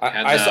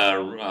 And I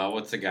saw.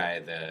 what's the guy?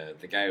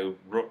 The guy who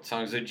wrote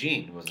songs of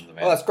Gene was in the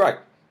band. Oh, that's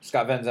correct.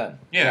 Scott Van Zen.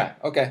 Yeah.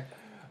 Okay.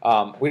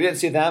 We didn't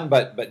see them,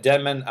 but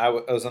Denman, I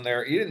was on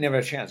there. You didn't have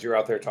a chance. You were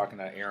out there talking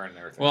to Aaron and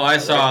everything. Well, I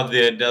saw right?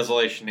 the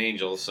Desolation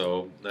Angels,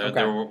 so Okay.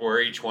 there were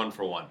each one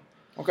for one.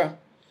 Okay.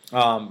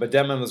 But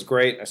Denman was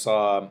great. I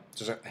saw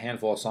just a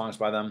handful of songs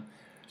by them.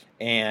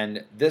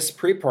 And this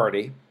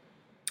pre-party,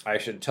 I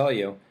should tell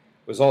you,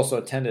 was also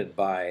attended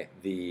by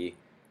the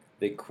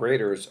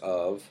creators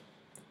of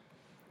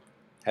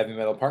Heavy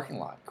Metal Parking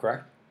Lot,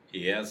 correct?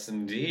 Yes,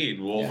 indeed.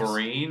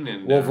 Wolverine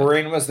and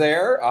Wolverine was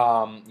there.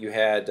 You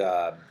had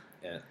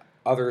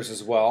others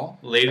as well.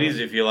 ladies,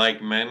 if you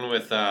like men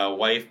with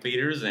wife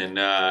beaters and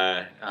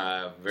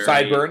very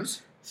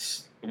Sideburns.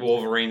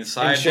 Wolverine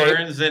shape.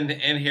 sideburns and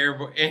hair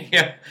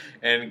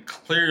and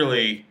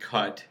clearly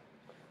cut.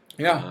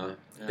 Yeah. Uh,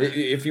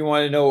 If you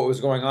want to know what was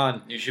going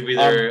on, you should be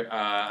there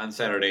on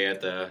Saturday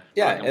at the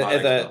yeah, Rock and Pod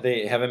at Expo.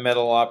 the Heavy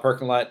Metal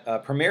Parking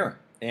Lot premiere.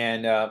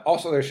 And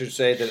also, I should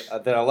say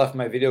that I left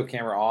my video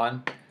camera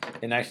on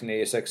in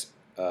 1986,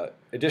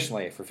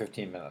 additionally, for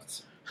 15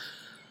 minutes.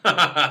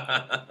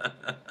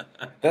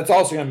 That's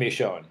also going to be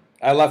shown.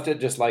 I left it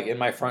just like in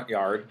my front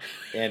yard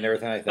and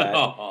everything like that.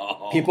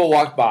 Oh. People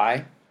walk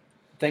by,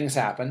 things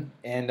happen,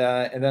 and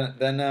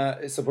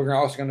then so we're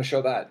also going to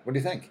show that. What do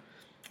you think?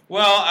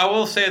 Well, I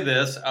will say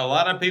this: a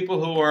lot of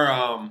people who are,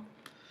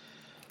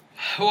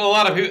 well, a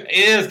lot of people. It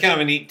is kind of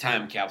a neat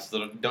time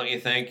capsule, don't you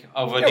think?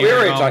 Of a Yeah, we year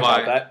already gone talked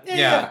by. about that.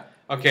 Yeah.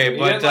 Okay, You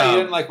but didn't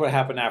didn't like what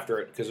happened after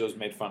it because it was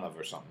made fun of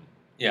or something.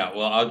 yeah.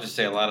 Well, I'll just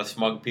say a lot of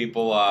smug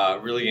people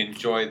really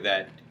enjoyed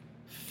that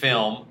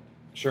film.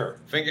 Sure.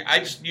 I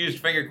just used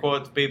finger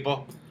quotes,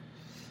 people.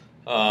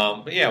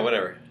 But yeah,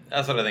 whatever.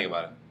 That's what I think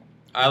about it.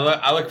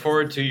 I look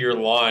forward to your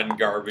lawn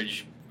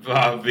garbage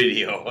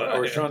video.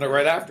 We're showing it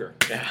right after.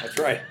 Yeah. That's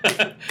right.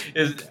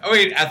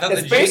 I thought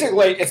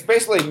It's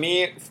basically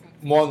me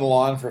mowing the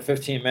lawn for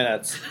 15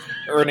 minutes,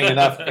 earning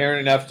enough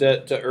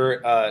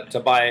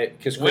to buy.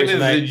 Because when is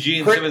the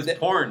Gene Simmons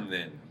porn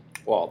then?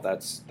 Well,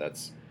 that's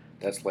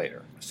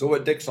later. So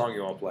what Dick song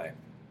you want to play?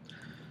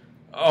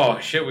 Oh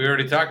shit, we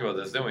already talked about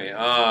this, didn't we?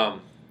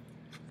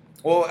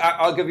 Well,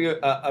 I'll give you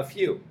a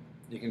few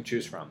you can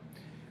choose from.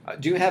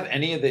 Do you have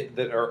any of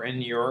that are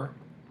in your,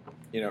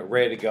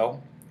 ready to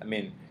go? I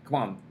mean, come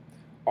on,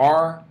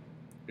 our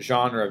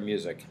genre of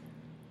music,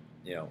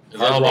 It's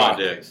hard all rock. about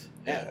dicks.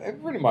 Yeah,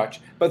 pretty much.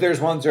 But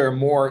there's ones that are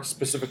more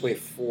specifically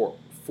for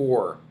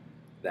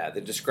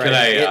that describe.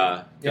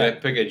 Can it. I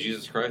pick a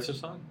Jesus Christ or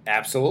song?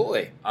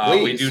 Absolutely. We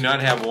Please. do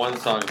not have one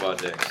song about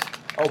dicks.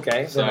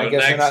 Okay, So then I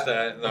guess next,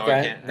 we're not. no, okay,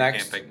 I can't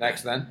next, pick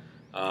next that.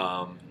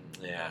 then.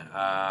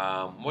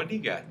 What do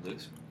you got,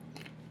 Luce?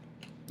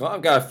 Well,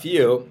 I've got a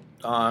few.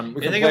 We can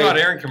Anything play- about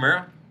Aaron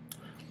Camaro?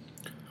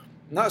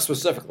 Not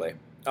specifically,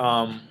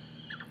 but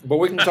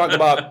we can talk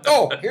about.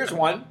 Oh, here's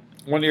one.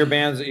 One of your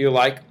bands that you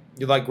like.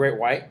 You like Great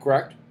White,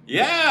 correct?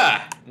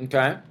 Yeah.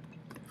 Okay.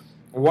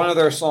 One of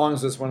their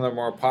songs is one of their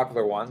more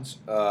popular ones.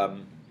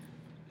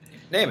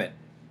 Name it.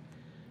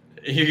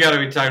 You got to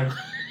be talking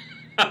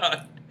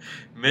about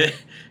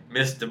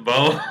Mr.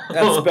 Bone.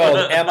 That's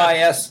spelled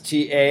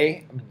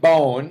Mista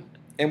Bone.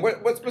 And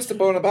what's Mr.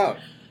 Bone about?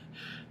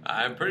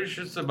 I'm pretty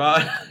sure it's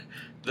about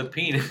the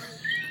penis.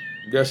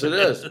 Yes, it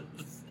is.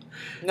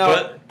 No,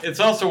 But it's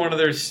also one of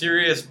their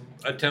serious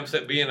attempts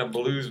at being a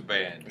blues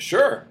band.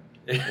 sure.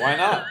 Why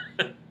not?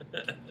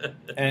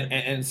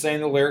 and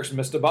saying the lyrics,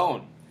 Mr.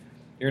 Bone.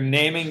 You're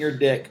naming your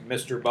dick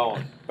Mr.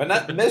 Bone. But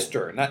not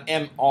Mr., not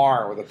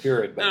M-R with a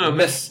period, but No,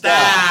 Mista.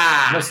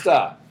 Mista.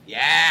 Mista.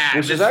 Yeah,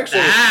 Which is Mr.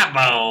 actually-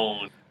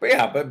 Bone. But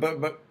yeah,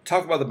 but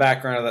talk about the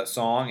background of that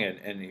song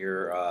and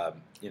your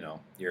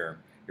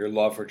your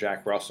love for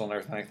Jack Russell and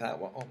everything like that.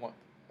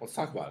 Let's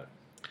talk about it.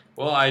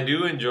 Well, I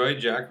do enjoy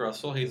Jack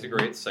Russell. He's a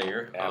great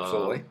singer.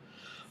 Absolutely.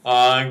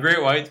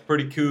 Great White's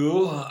pretty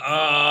cool.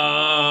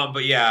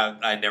 But yeah,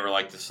 I never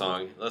liked the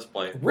song. Let's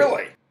play it.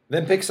 Really?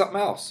 Then pick something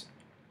else.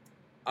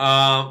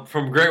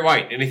 From Great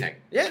White, anything.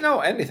 Yeah, no,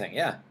 anything.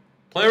 Yeah.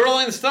 Play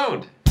Rolling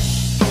Stone.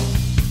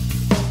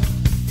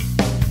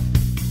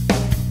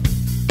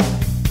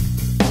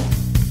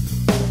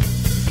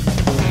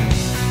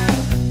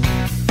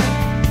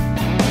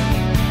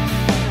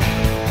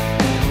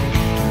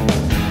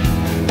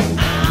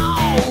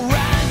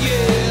 Alright,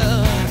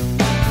 yeah.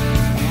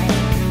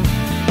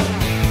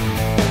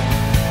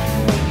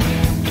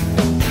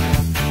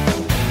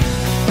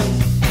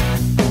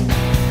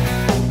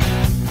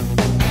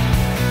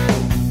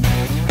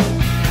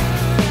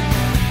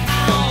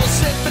 Oh,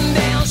 slipping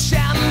down,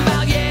 shouting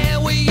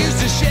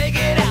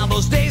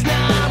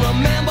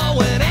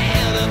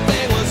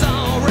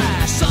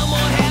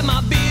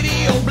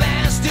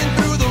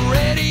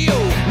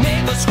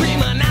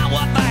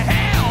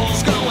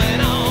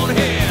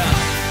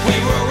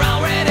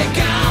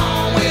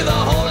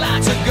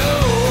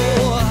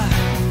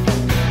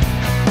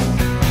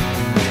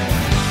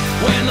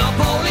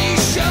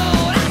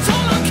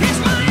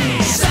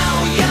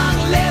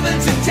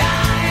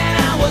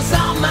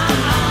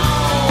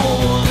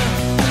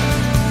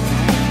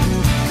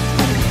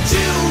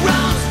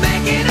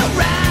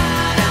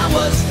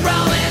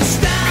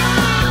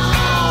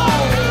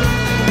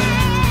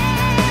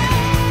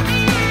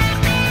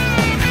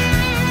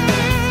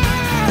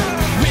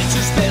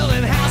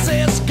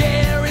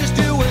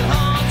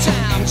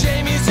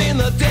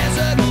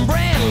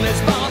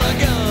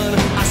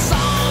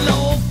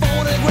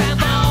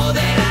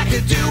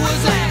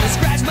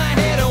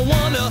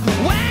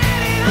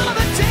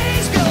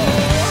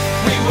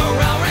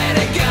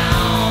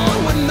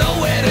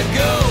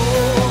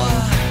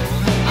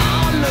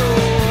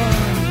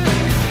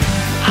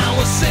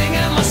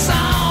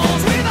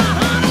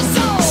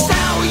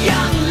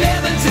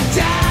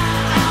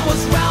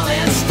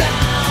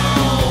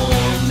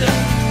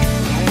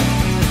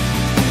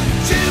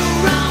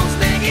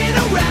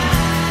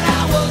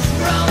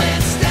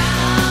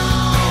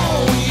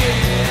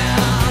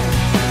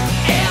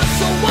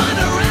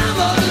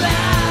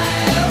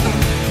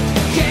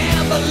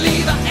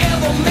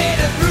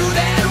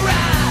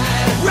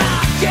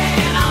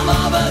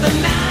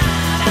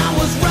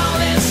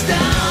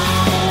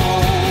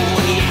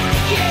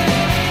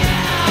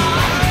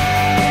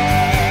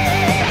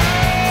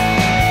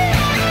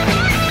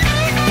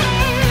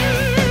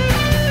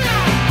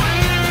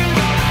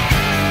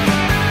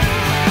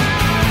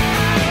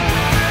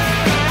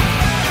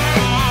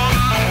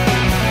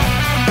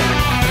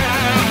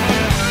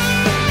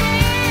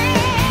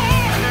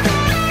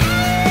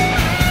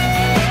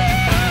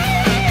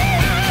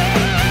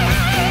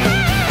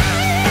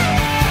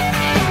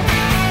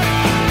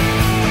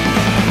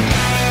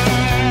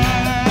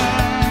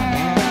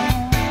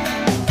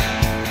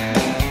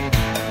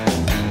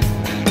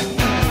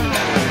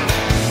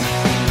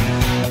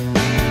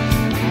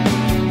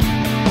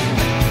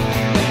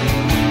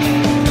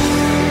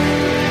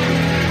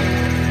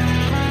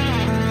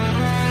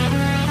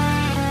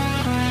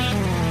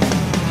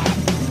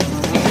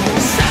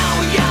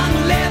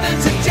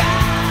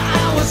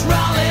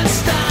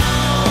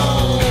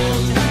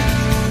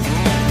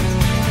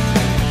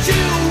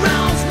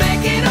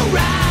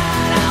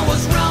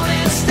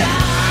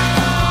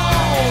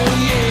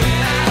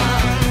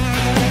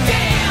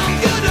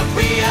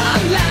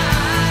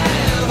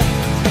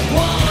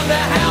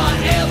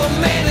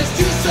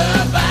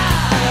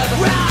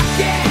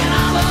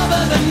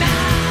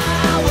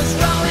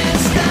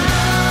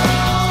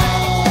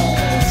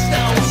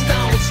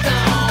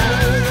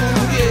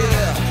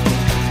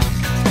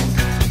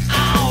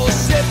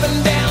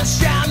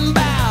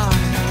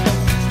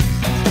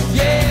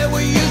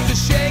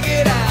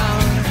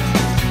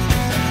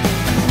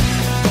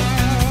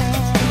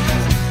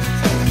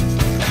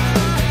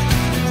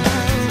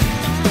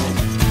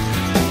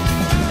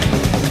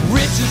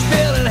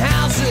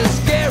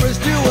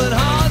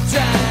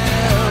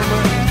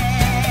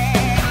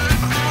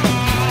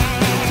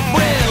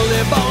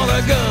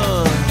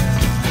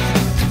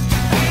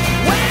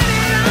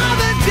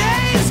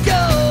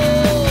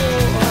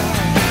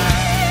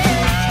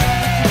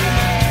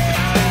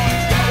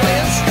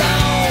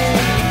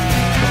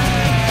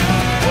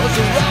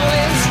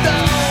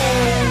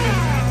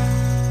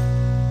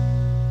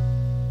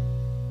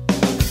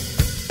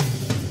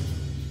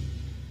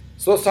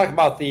So let's talk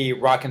about the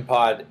Rockin'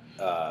 Pod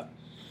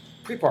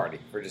pre-party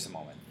for just a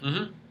moment.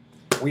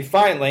 Mm-hmm. We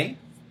finally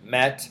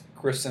met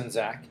Chris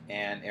Czynszak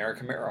and Aaron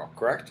Camaro,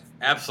 correct?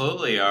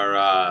 Absolutely.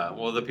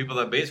 The people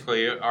that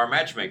basically are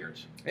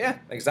matchmakers. Yeah,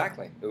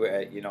 exactly.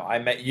 I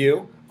met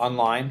you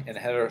online in a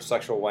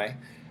heterosexual way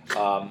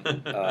on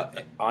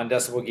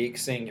Decibel Geek,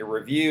 seeing your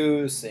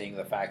reviews, seeing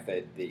the fact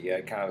that you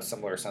had kind of a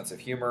similar sense of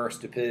humor,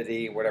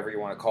 stupidity, whatever you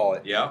want to call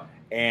it, Yeah.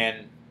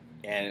 and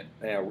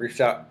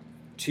reached out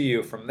to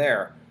you from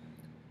there.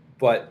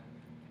 But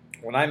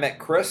when I met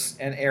Chris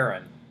and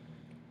Aaron,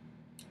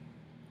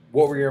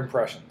 what were your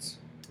impressions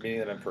meeting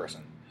them in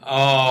person?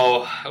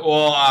 Oh,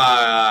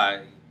 well,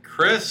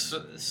 Chris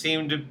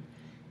seemed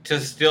to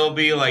still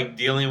be like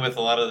dealing with a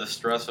lot of the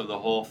stress of the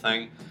whole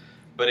thing.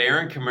 But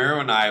Aaron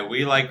Camaro and I,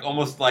 we like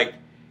almost like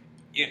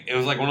it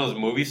was like one of those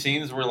movie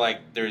scenes where like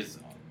there's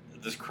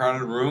this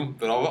crowded room,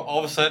 but all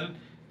of a sudden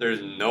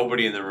there's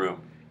nobody in the room,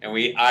 and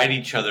we eyed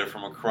each other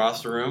from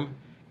across the room,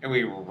 and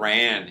we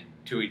ran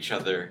to each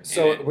other.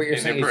 So in, what you're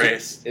in saying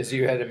embrace. is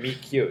you had to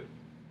meet cute.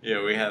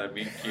 Yeah, we had a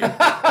meet cute.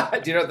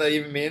 Do you know what that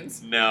even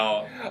means?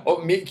 No.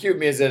 Oh, meet cute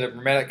means that in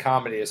romantic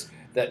comedies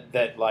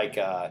that like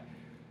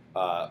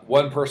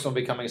one person will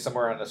be coming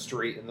somewhere on the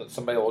street and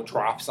somebody will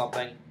drop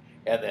something,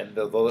 and then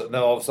then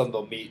all of a sudden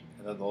they'll meet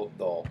and then they'll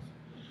know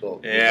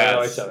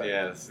Yes, each other.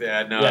 yes,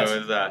 yeah. No, Yes.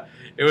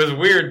 it was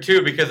weird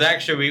too because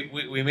actually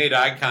we made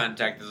eye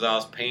contact as I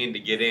was paying to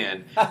get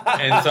in,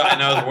 and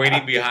I was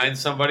waiting behind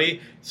somebody.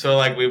 So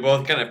like we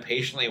both kind of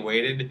patiently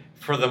waited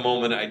for the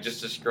moment I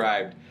just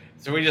described.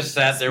 So we just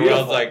sat there. Where I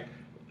was like,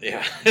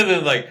 yeah, and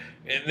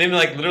then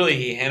literally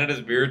he handed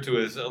his beer to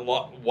his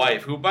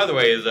wife, who by the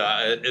way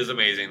is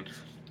amazing.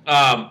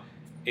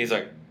 He's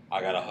like,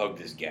 I gotta hug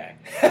this guy.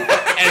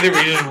 And then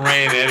we just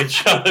ran at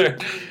each other.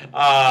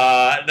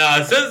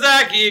 No,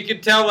 Czynszak, you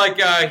could tell like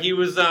he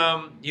was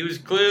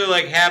clearly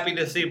like happy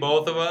to see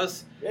both of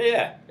us.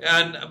 Yeah.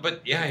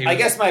 I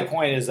guess my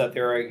point is that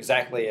they're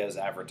exactly as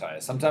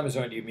advertised. Sometimes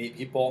when you meet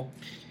people,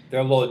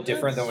 they're a little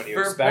different than what you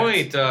fair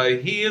expect.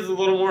 point. He is a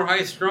little more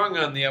high strung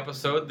on the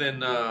episode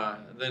than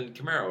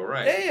Camaro,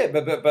 right? Yeah,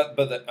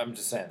 but I'm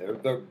just saying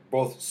they're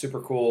both super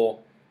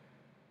cool,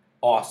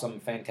 awesome,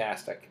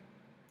 fantastic.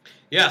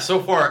 Yeah,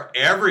 so far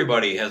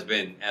everybody has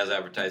been as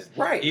advertised.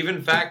 Right.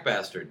 Even Fact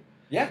Bastard.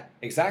 Yeah,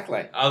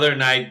 exactly. Other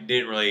night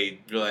didn't really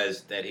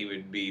realize that he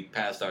would be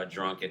passed out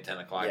drunk at 10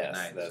 o'clock at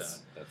night. That's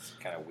So. that's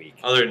kind of weak.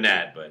 Other than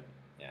that, but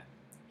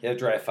He had to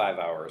drive 5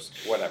 hours,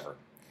 whatever.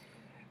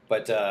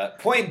 But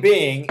point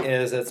being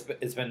is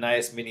it's been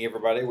nice meeting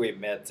everybody. We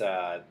met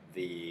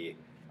the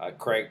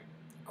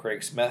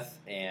Craig Smith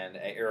and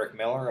Eric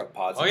Miller of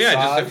Pods. oh and yeah,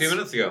 Sods. just a few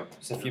minutes ago.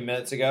 Just a few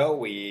minutes ago,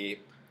 we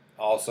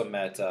also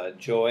met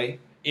Joy.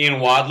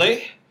 Ian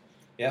Wadley.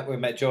 Yeah, we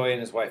met Joy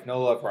and his wife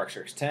Nola of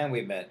Rockstrix 10.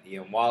 We met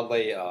Ian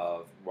Wadley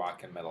of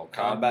Rock and Metal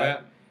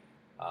Combat.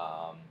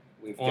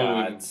 We've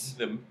got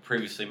the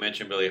previously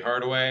mentioned Billy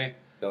Hardaway.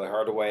 Billy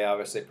Hardaway,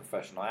 obviously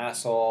professional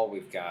asshole.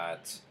 We've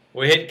got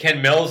We hit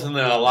Ken Mills in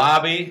the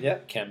lobby.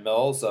 Ken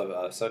Mills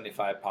of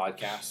 75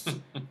 Podcasts,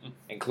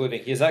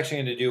 including he's actually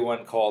going to do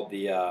one called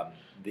the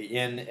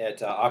Inn at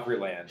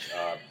Opryland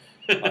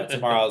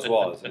tomorrow as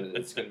well.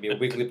 It's going to be a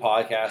weekly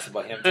podcast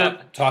about him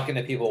talking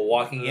to people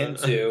walking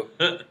into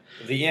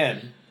the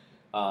inn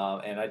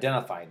and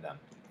identifying them.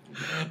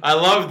 I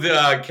loved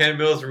Ken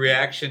Mills'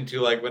 reaction to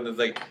like when it's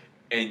like,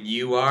 and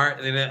you are,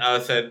 and then I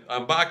said,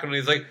 I'm Baco, and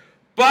he's like,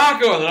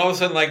 Baco, and then all of a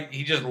sudden like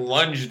he just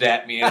lunged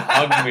at me and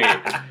hugged me,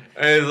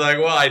 and he's like,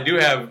 well, I do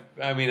have,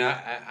 I mean,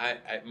 I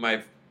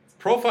my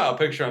profile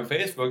picture on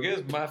Facebook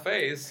is my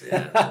face,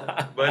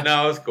 but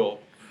no, it's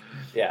cool.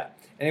 Yeah.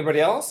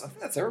 Anybody else? I think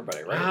that's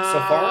everybody, right? So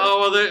far.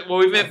 Oh well,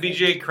 we met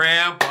BJ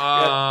Cramp For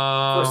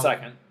a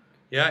second.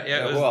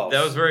 Yeah, Who else?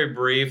 that was very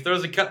brief. There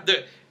was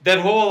that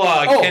whole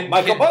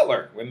Michael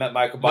Butler. We met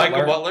Michael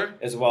Butler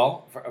as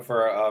well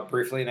for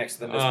briefly next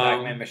to the Miss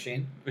Pac-Man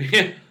machine.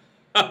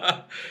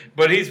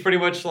 But he's pretty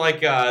much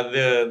like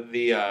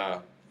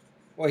the.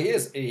 Well, he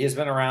is. He's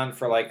been around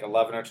for like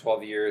 11 or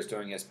 12 years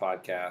doing his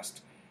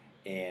podcast,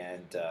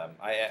 and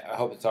I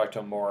hope to talk to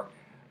him more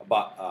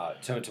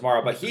about to him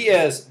tomorrow. But he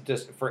is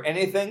just for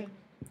anything.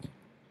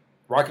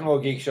 Rock and Roll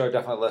Geek Show,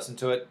 definitely listen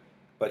to it.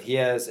 But he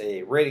has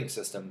a rating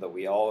system that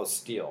we all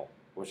steal,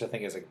 which I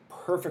think is a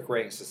perfect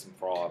rating system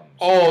for all albums.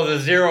 Oh, the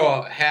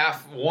 0,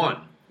 half, 1.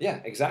 Yeah,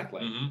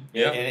 exactly. Mm-hmm.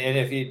 Yeah. And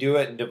if you do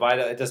it and divide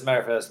it, it doesn't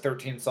matter if it has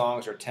 13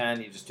 songs or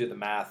 10. You just do the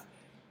math.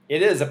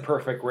 It is a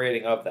perfect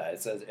rating of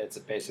that. It's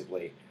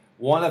basically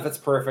 1 if it's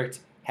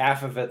perfect,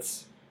 half if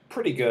it's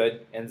pretty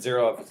good, and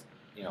 0 if it's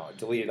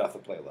deleted off the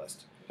playlist.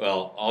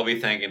 Well, I'll be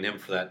thanking him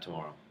for that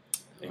tomorrow.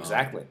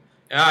 Exactly.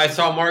 I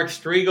saw Mark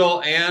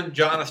Striegel and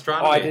John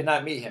Astronomy. Oh, I did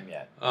not meet him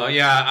yet. Oh,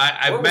 yeah.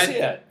 I've Where met. was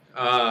he at?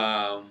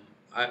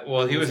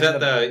 He was at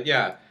the.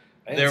 Yeah.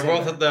 They were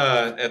both at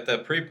the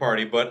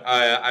pre-party, but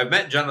I've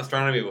met John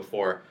Astronomy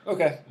before.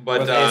 Okay.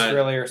 But With Ace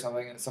Frehley or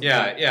something.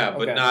 Yeah,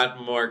 but Okay.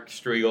 not Mark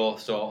Striegel.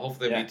 So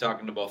hopefully I'll be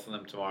talking to both of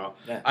them tomorrow.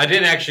 Yeah. I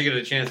didn't actually get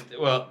a chance.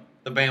 Well,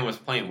 the band was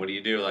playing. What do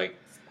you do? Like,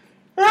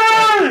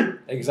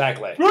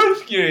 Exactly.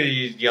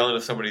 He's yelling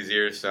at somebody's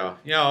ears. So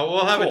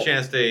we'll have Cool. a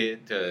chance to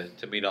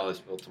meet all these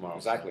people tomorrow.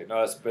 Exactly.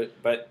 No,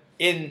 but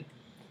in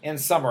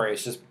summary,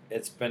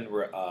 it's been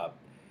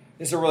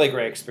it's a really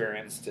great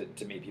experience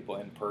to meet people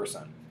in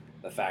person.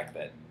 The fact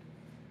that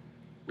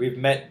we've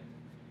met.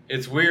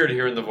 It's weird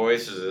hearing the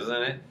voices,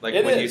 isn't it? Like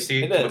It when you is.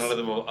 see it It coming is.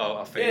 out of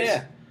a face.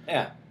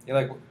 Yeah. You're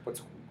like,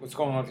 what's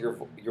going on with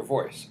your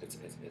voice?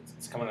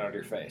 It's coming out of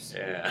your face.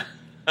 Yeah.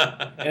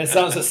 And it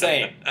sounds the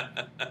same.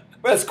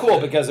 But it's cool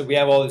because we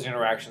have all these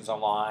interactions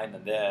online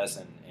and this,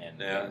 and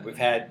Yeah. we've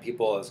had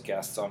people as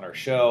guests on our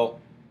show.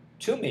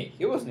 Toomey,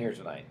 he wasn't here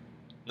tonight.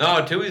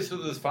 No, Tui's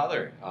with his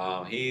father.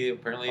 He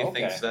apparently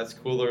Okay. thinks that's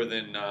cooler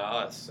than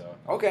us. So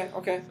Okay.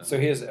 So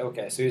he's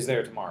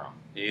there tomorrow.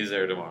 he's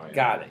there tomorrow. yeah.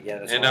 Got it. Yeah.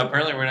 That's And what-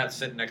 apparently we're not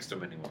sitting next to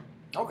him anymore.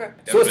 okay.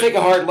 Yeah, So let's but- take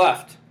a hard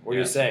left. What do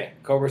you Yeah. say?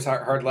 Cobra's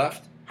hard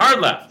left. Hard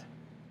left.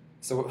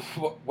 So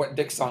what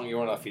Dick song you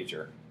want to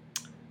feature?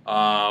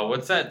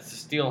 What's that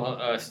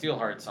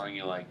Steelheart song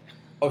you like?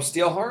 Oh,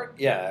 Steelheart.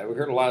 Yeah, we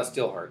heard a lot of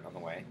Steelheart on the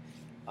way,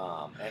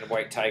 and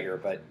White Tiger.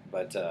 But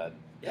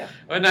yeah,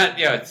 Well, not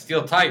it's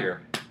Steel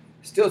Tiger.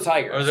 Steel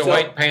Tiger. Or is it Steel-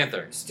 White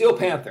Panther? Steel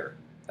Panther.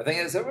 I think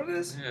is that what it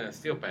is? Yeah,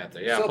 Steel Panther.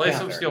 Yeah, Steel play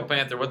some Panther. Steel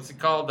Panther. What's it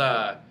called?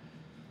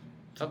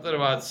 Something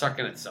about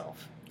sucking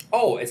itself.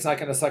 Oh, it's not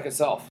going to suck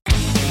itself.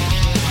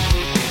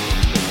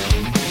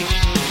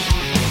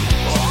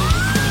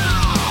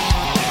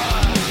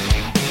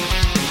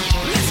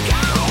 Let's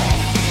go.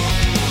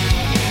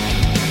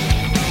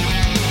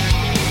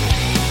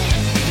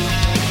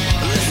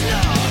 Listen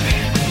up.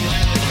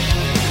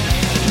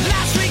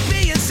 Last week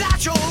me and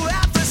Satchel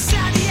at the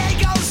San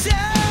Diego Zoo.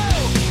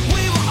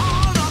 We were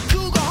on a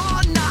cougar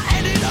hunt and I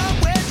ended up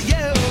with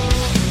you.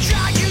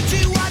 Dragged you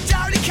to a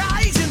dirty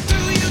cage and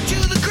threw you to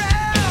the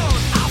ground.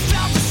 I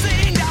felt the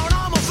sting down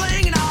on my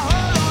fling and I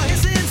heard a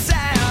hissing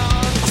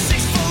sound. A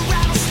 6-foot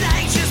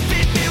rattlesnake just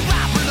bit me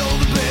right below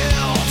the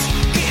belt.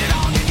 Get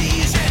on your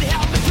knees and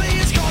help me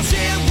please, 'cause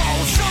it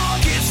won't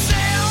suck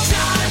itself.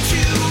 Time to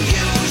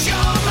use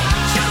your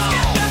mind. Just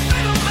get that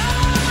little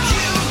mind.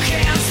 You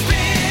can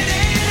spit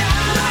it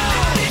out.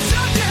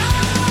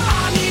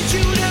 I need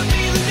you to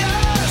be the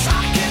nurse.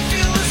 I can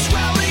feel the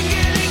swelling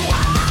getting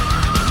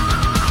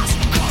worse.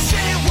 'Cause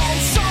it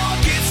won't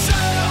suck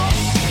itself.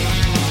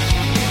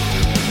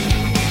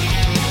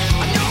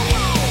 I know it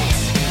won't.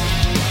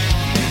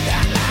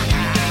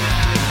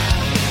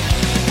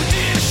 We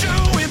did a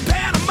show in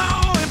Panama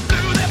and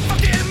blew their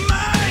fucking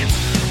minds.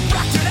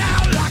 Rocked it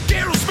out like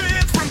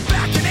Aerosmith from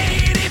back in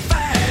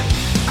 '85.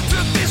 I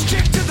took this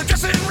chick to the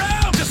dressing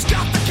room, just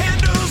got the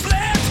candles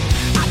lit.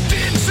 I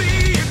didn't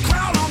see a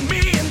crowd on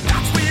me, and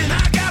that's when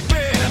I got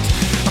bit.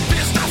 A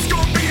pissed off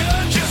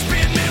scorpion just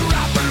bit me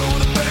right below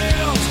the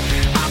belt.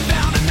 I'm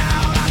down and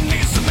out, I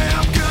need some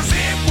help, 'cause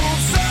it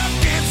won't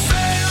suck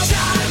itself.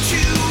 Time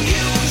to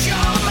use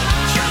your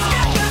mind. Just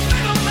get that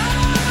little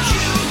mind.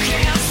 You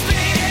can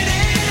spit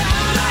it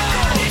out.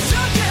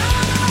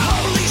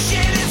 Holy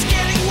shit, it's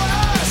getting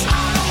worse.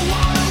 I don't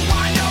wanna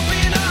wind up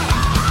in a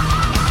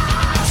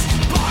house,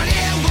 but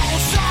it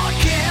won't suck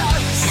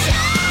itself.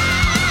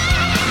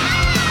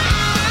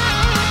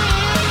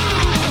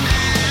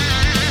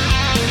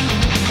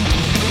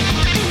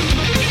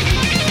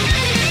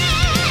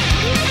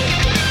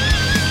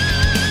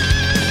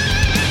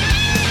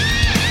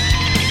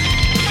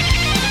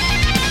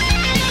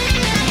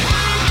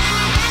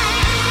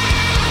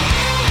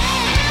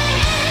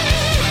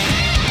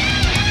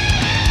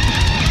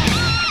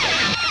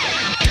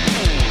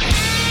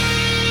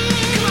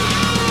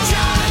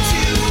 Time to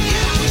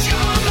use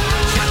your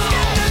mind. Just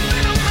get that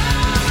little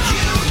mind.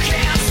 You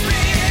can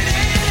spit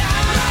it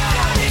out.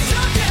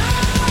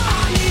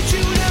 I need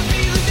you to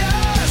be the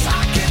nurse.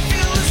 I can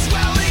feel the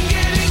swelling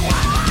getting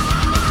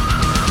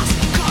worse.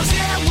 'Cause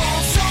it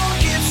won't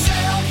suck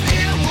itself.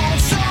 It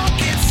won't suck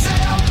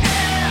itself.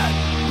 It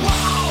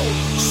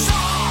won't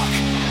suck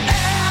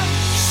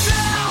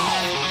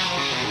itself.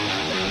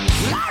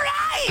 All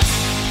right,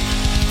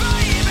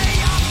 baby,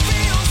 I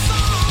feel so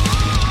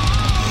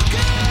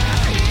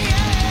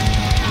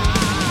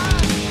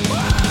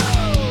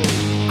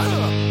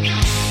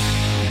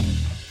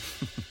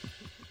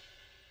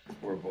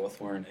We're both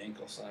wearing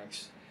ankle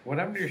socks. What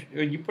happened to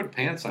your? You put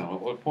pants on.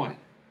 At what point?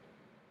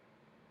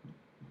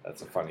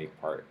 That's a funny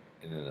part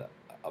in and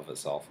of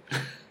itself.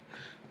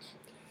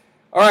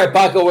 All right,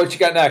 Baco, what you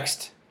got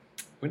next?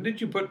 When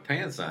did you put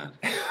pants on?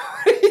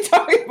 What are you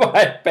talking about? I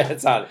had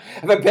pants on.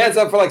 I've had pants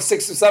on for like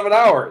 6 or 7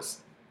 hours.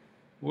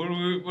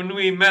 When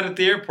we met at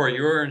the airport,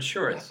 you were wearing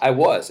shorts. I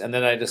was, and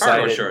then I decided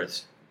Cargo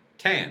shorts.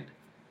 Tan.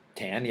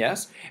 tan,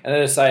 yes, and I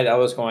decided I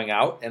was going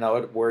out and I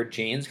would wear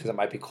jeans because it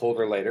might be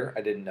colder later.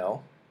 I didn't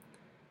know,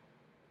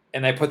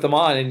 and I put them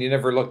on, and you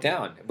never looked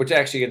down, which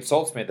actually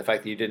insults me. The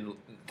fact that you didn't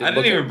I didn't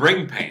look even at-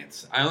 bring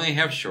pants. I only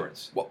have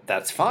shorts. Well,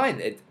 that's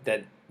fine.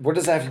 What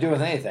does that have to do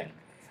with anything?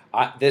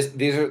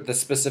 These are the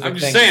specific. I'm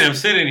just things. saying, I'm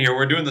sitting here,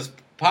 we're doing this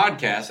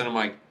podcast, and I'm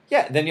like,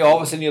 Yeah, then you all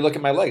of a sudden you look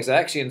at my legs. It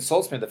actually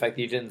insults me the fact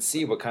that you didn't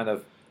see what kind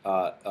of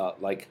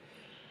like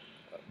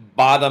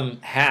bottom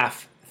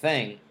half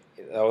thing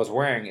I was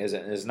wearing is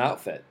an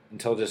outfit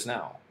until just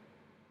now,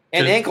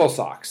 and Just- ankle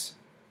socks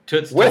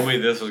Toots With- told me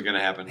this was going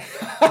to happen.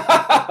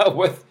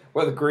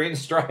 with green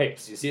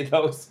stripes. You see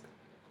those?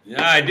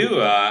 Yeah, I do.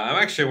 I'm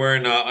actually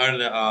wearing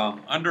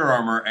Under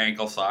Armour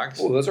ankle socks.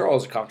 Oh, those are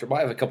always comfortable.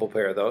 I have a couple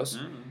pair of those.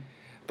 Mm.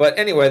 But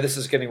anyway, this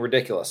is getting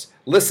ridiculous.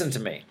 Listen to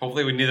me.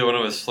 Hopefully, we neither one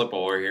of us slip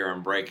over here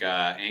and break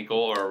an ankle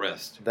or a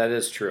wrist. That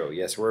is true.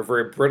 Yes, we're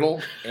very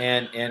brittle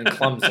and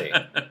clumsy.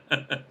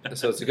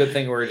 So it's a good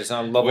thing we're just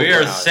on level We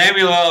are ground.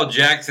 Samuel L.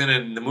 Jackson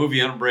in the movie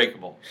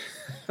Unbreakable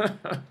of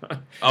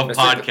Mr.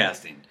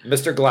 podcasting.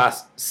 Mr.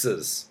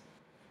 Glasses.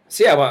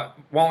 So yeah, why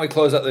don't we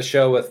close out the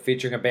show with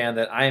featuring a band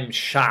that I am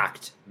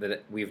shocked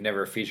that we've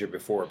never featured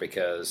before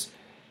because,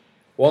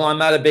 well, I'm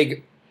not a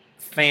big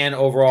fan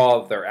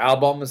overall of their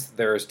albums.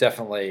 There's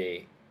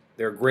definitely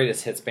their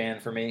greatest hits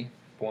band for me.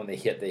 But when they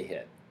hit, they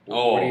hit.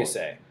 What do you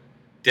say?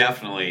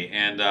 Definitely.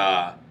 And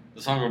the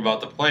song we're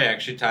about to play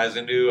actually ties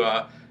into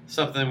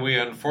something we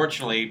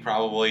unfortunately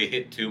probably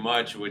hit too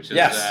much, which is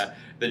Yes.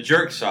 the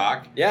jerk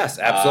sock. Yes,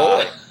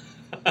 absolutely.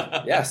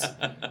 Yes.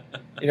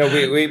 You know,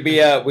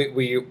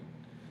 we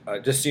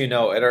just so you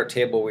know, at our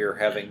table we are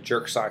having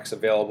jerk socks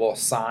available,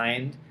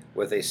 signed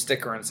with a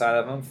sticker inside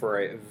of them for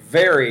a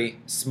very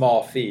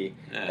small fee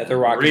at the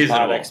Rock and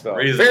Pod Expo.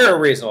 Very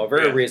reasonable,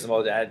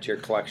 reasonable to add to your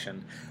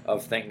collection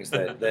of things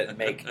that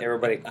make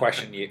everybody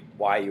question you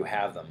why you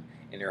have them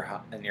in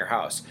your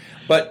house.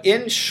 But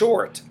in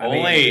short, I mean,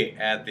 Only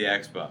at the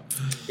expo.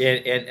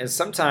 and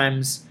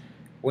sometimes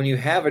when you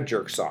have a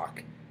jerk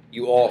sock,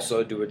 you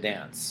also do a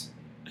dance.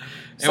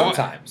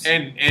 Sometimes.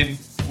 And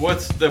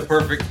what's the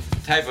perfect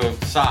type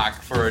of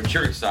sock for a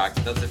jerk sock?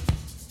 That's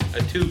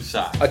a tube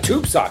sock. A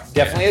tube sock,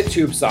 definitely a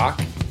tube sock.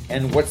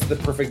 And what's the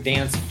perfect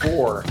dance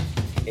for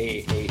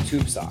a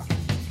tube sock?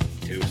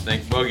 Tube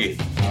snake boogie.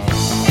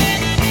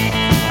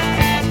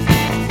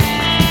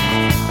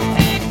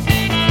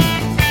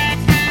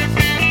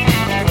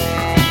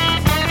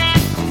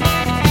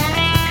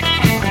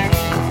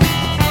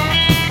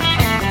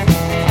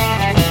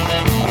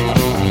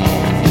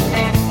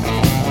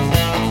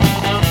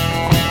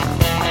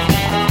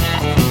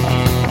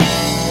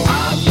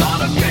 I've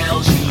got a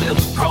girl, she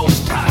lives across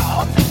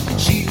town.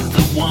 She's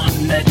the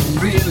one that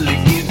really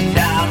gets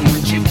down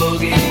when she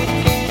boogie.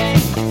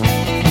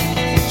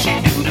 She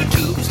do the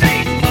tube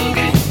snake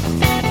boogie.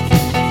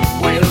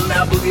 Well,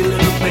 now boogie,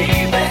 little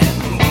baby,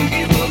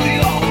 boogie,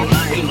 boogie all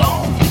night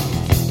long.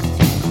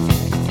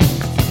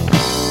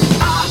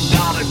 I've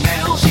got a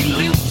gal, she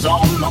lives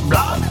on the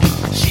block.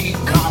 She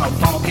kinda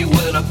funky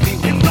with a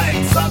pink and black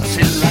sock.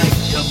 She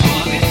likes to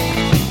boogie.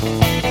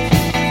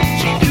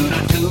 She do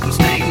the tube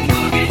snake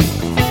boogie.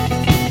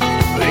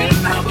 Well,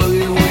 now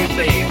boogie woogie,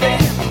 baby,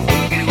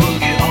 boogie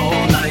woogie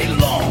all night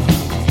long.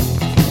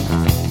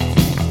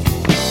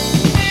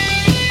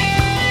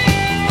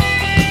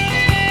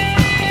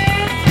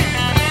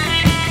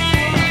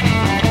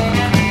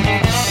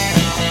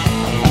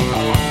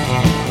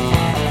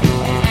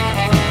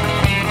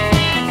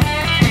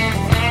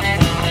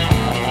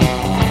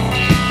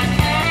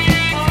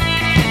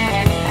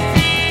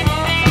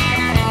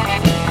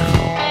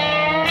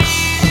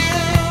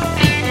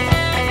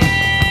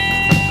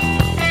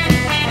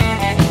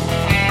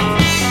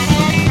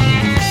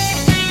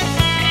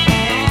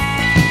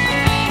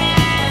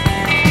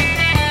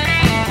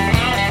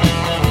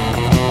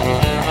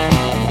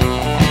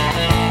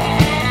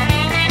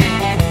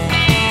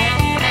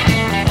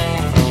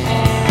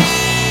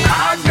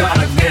 I got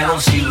a gal,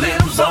 she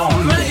lives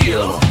on the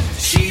hill.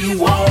 She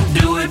won't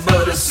do it,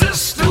 but her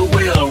sister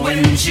will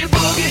when she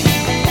boogie.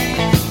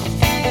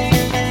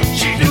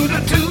 She do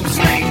the tube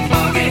snake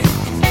boogie.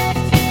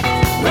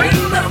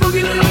 Well, now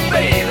boogie, little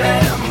baby,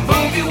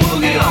 boogie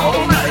woogie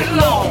all night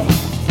long.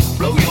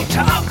 Blow your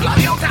top, blow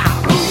your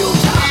top, blow your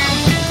top.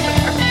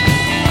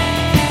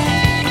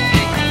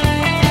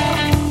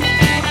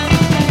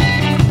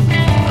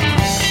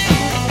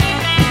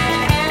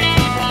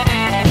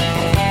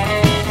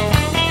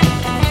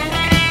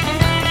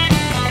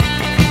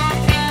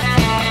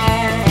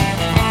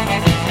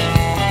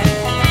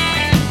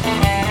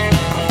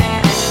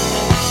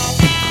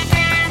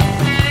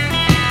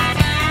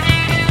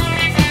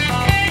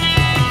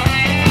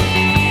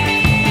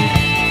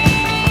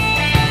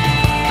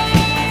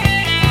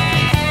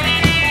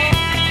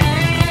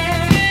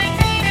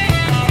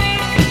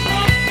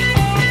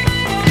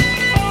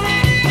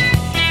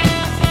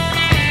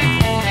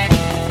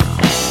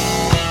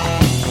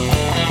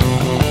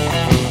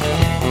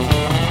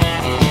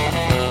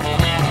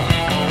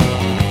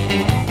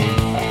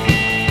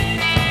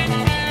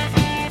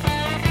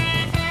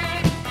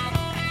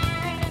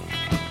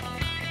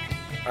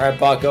 All right,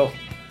 Bucko,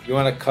 you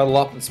want to cuddle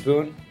up and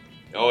spoon?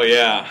 Oh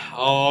yeah,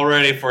 all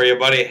ready for you,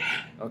 buddy.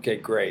 Okay,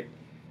 great.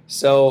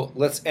 So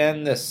let's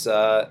end this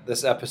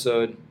this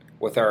episode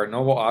with our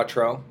normal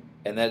outro,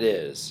 and that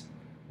is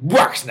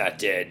Rock's Not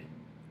Dead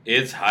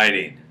It's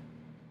hiding.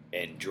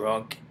 and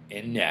Drunk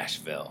in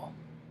Nashville.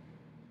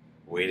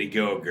 Way to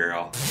go,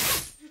 girl.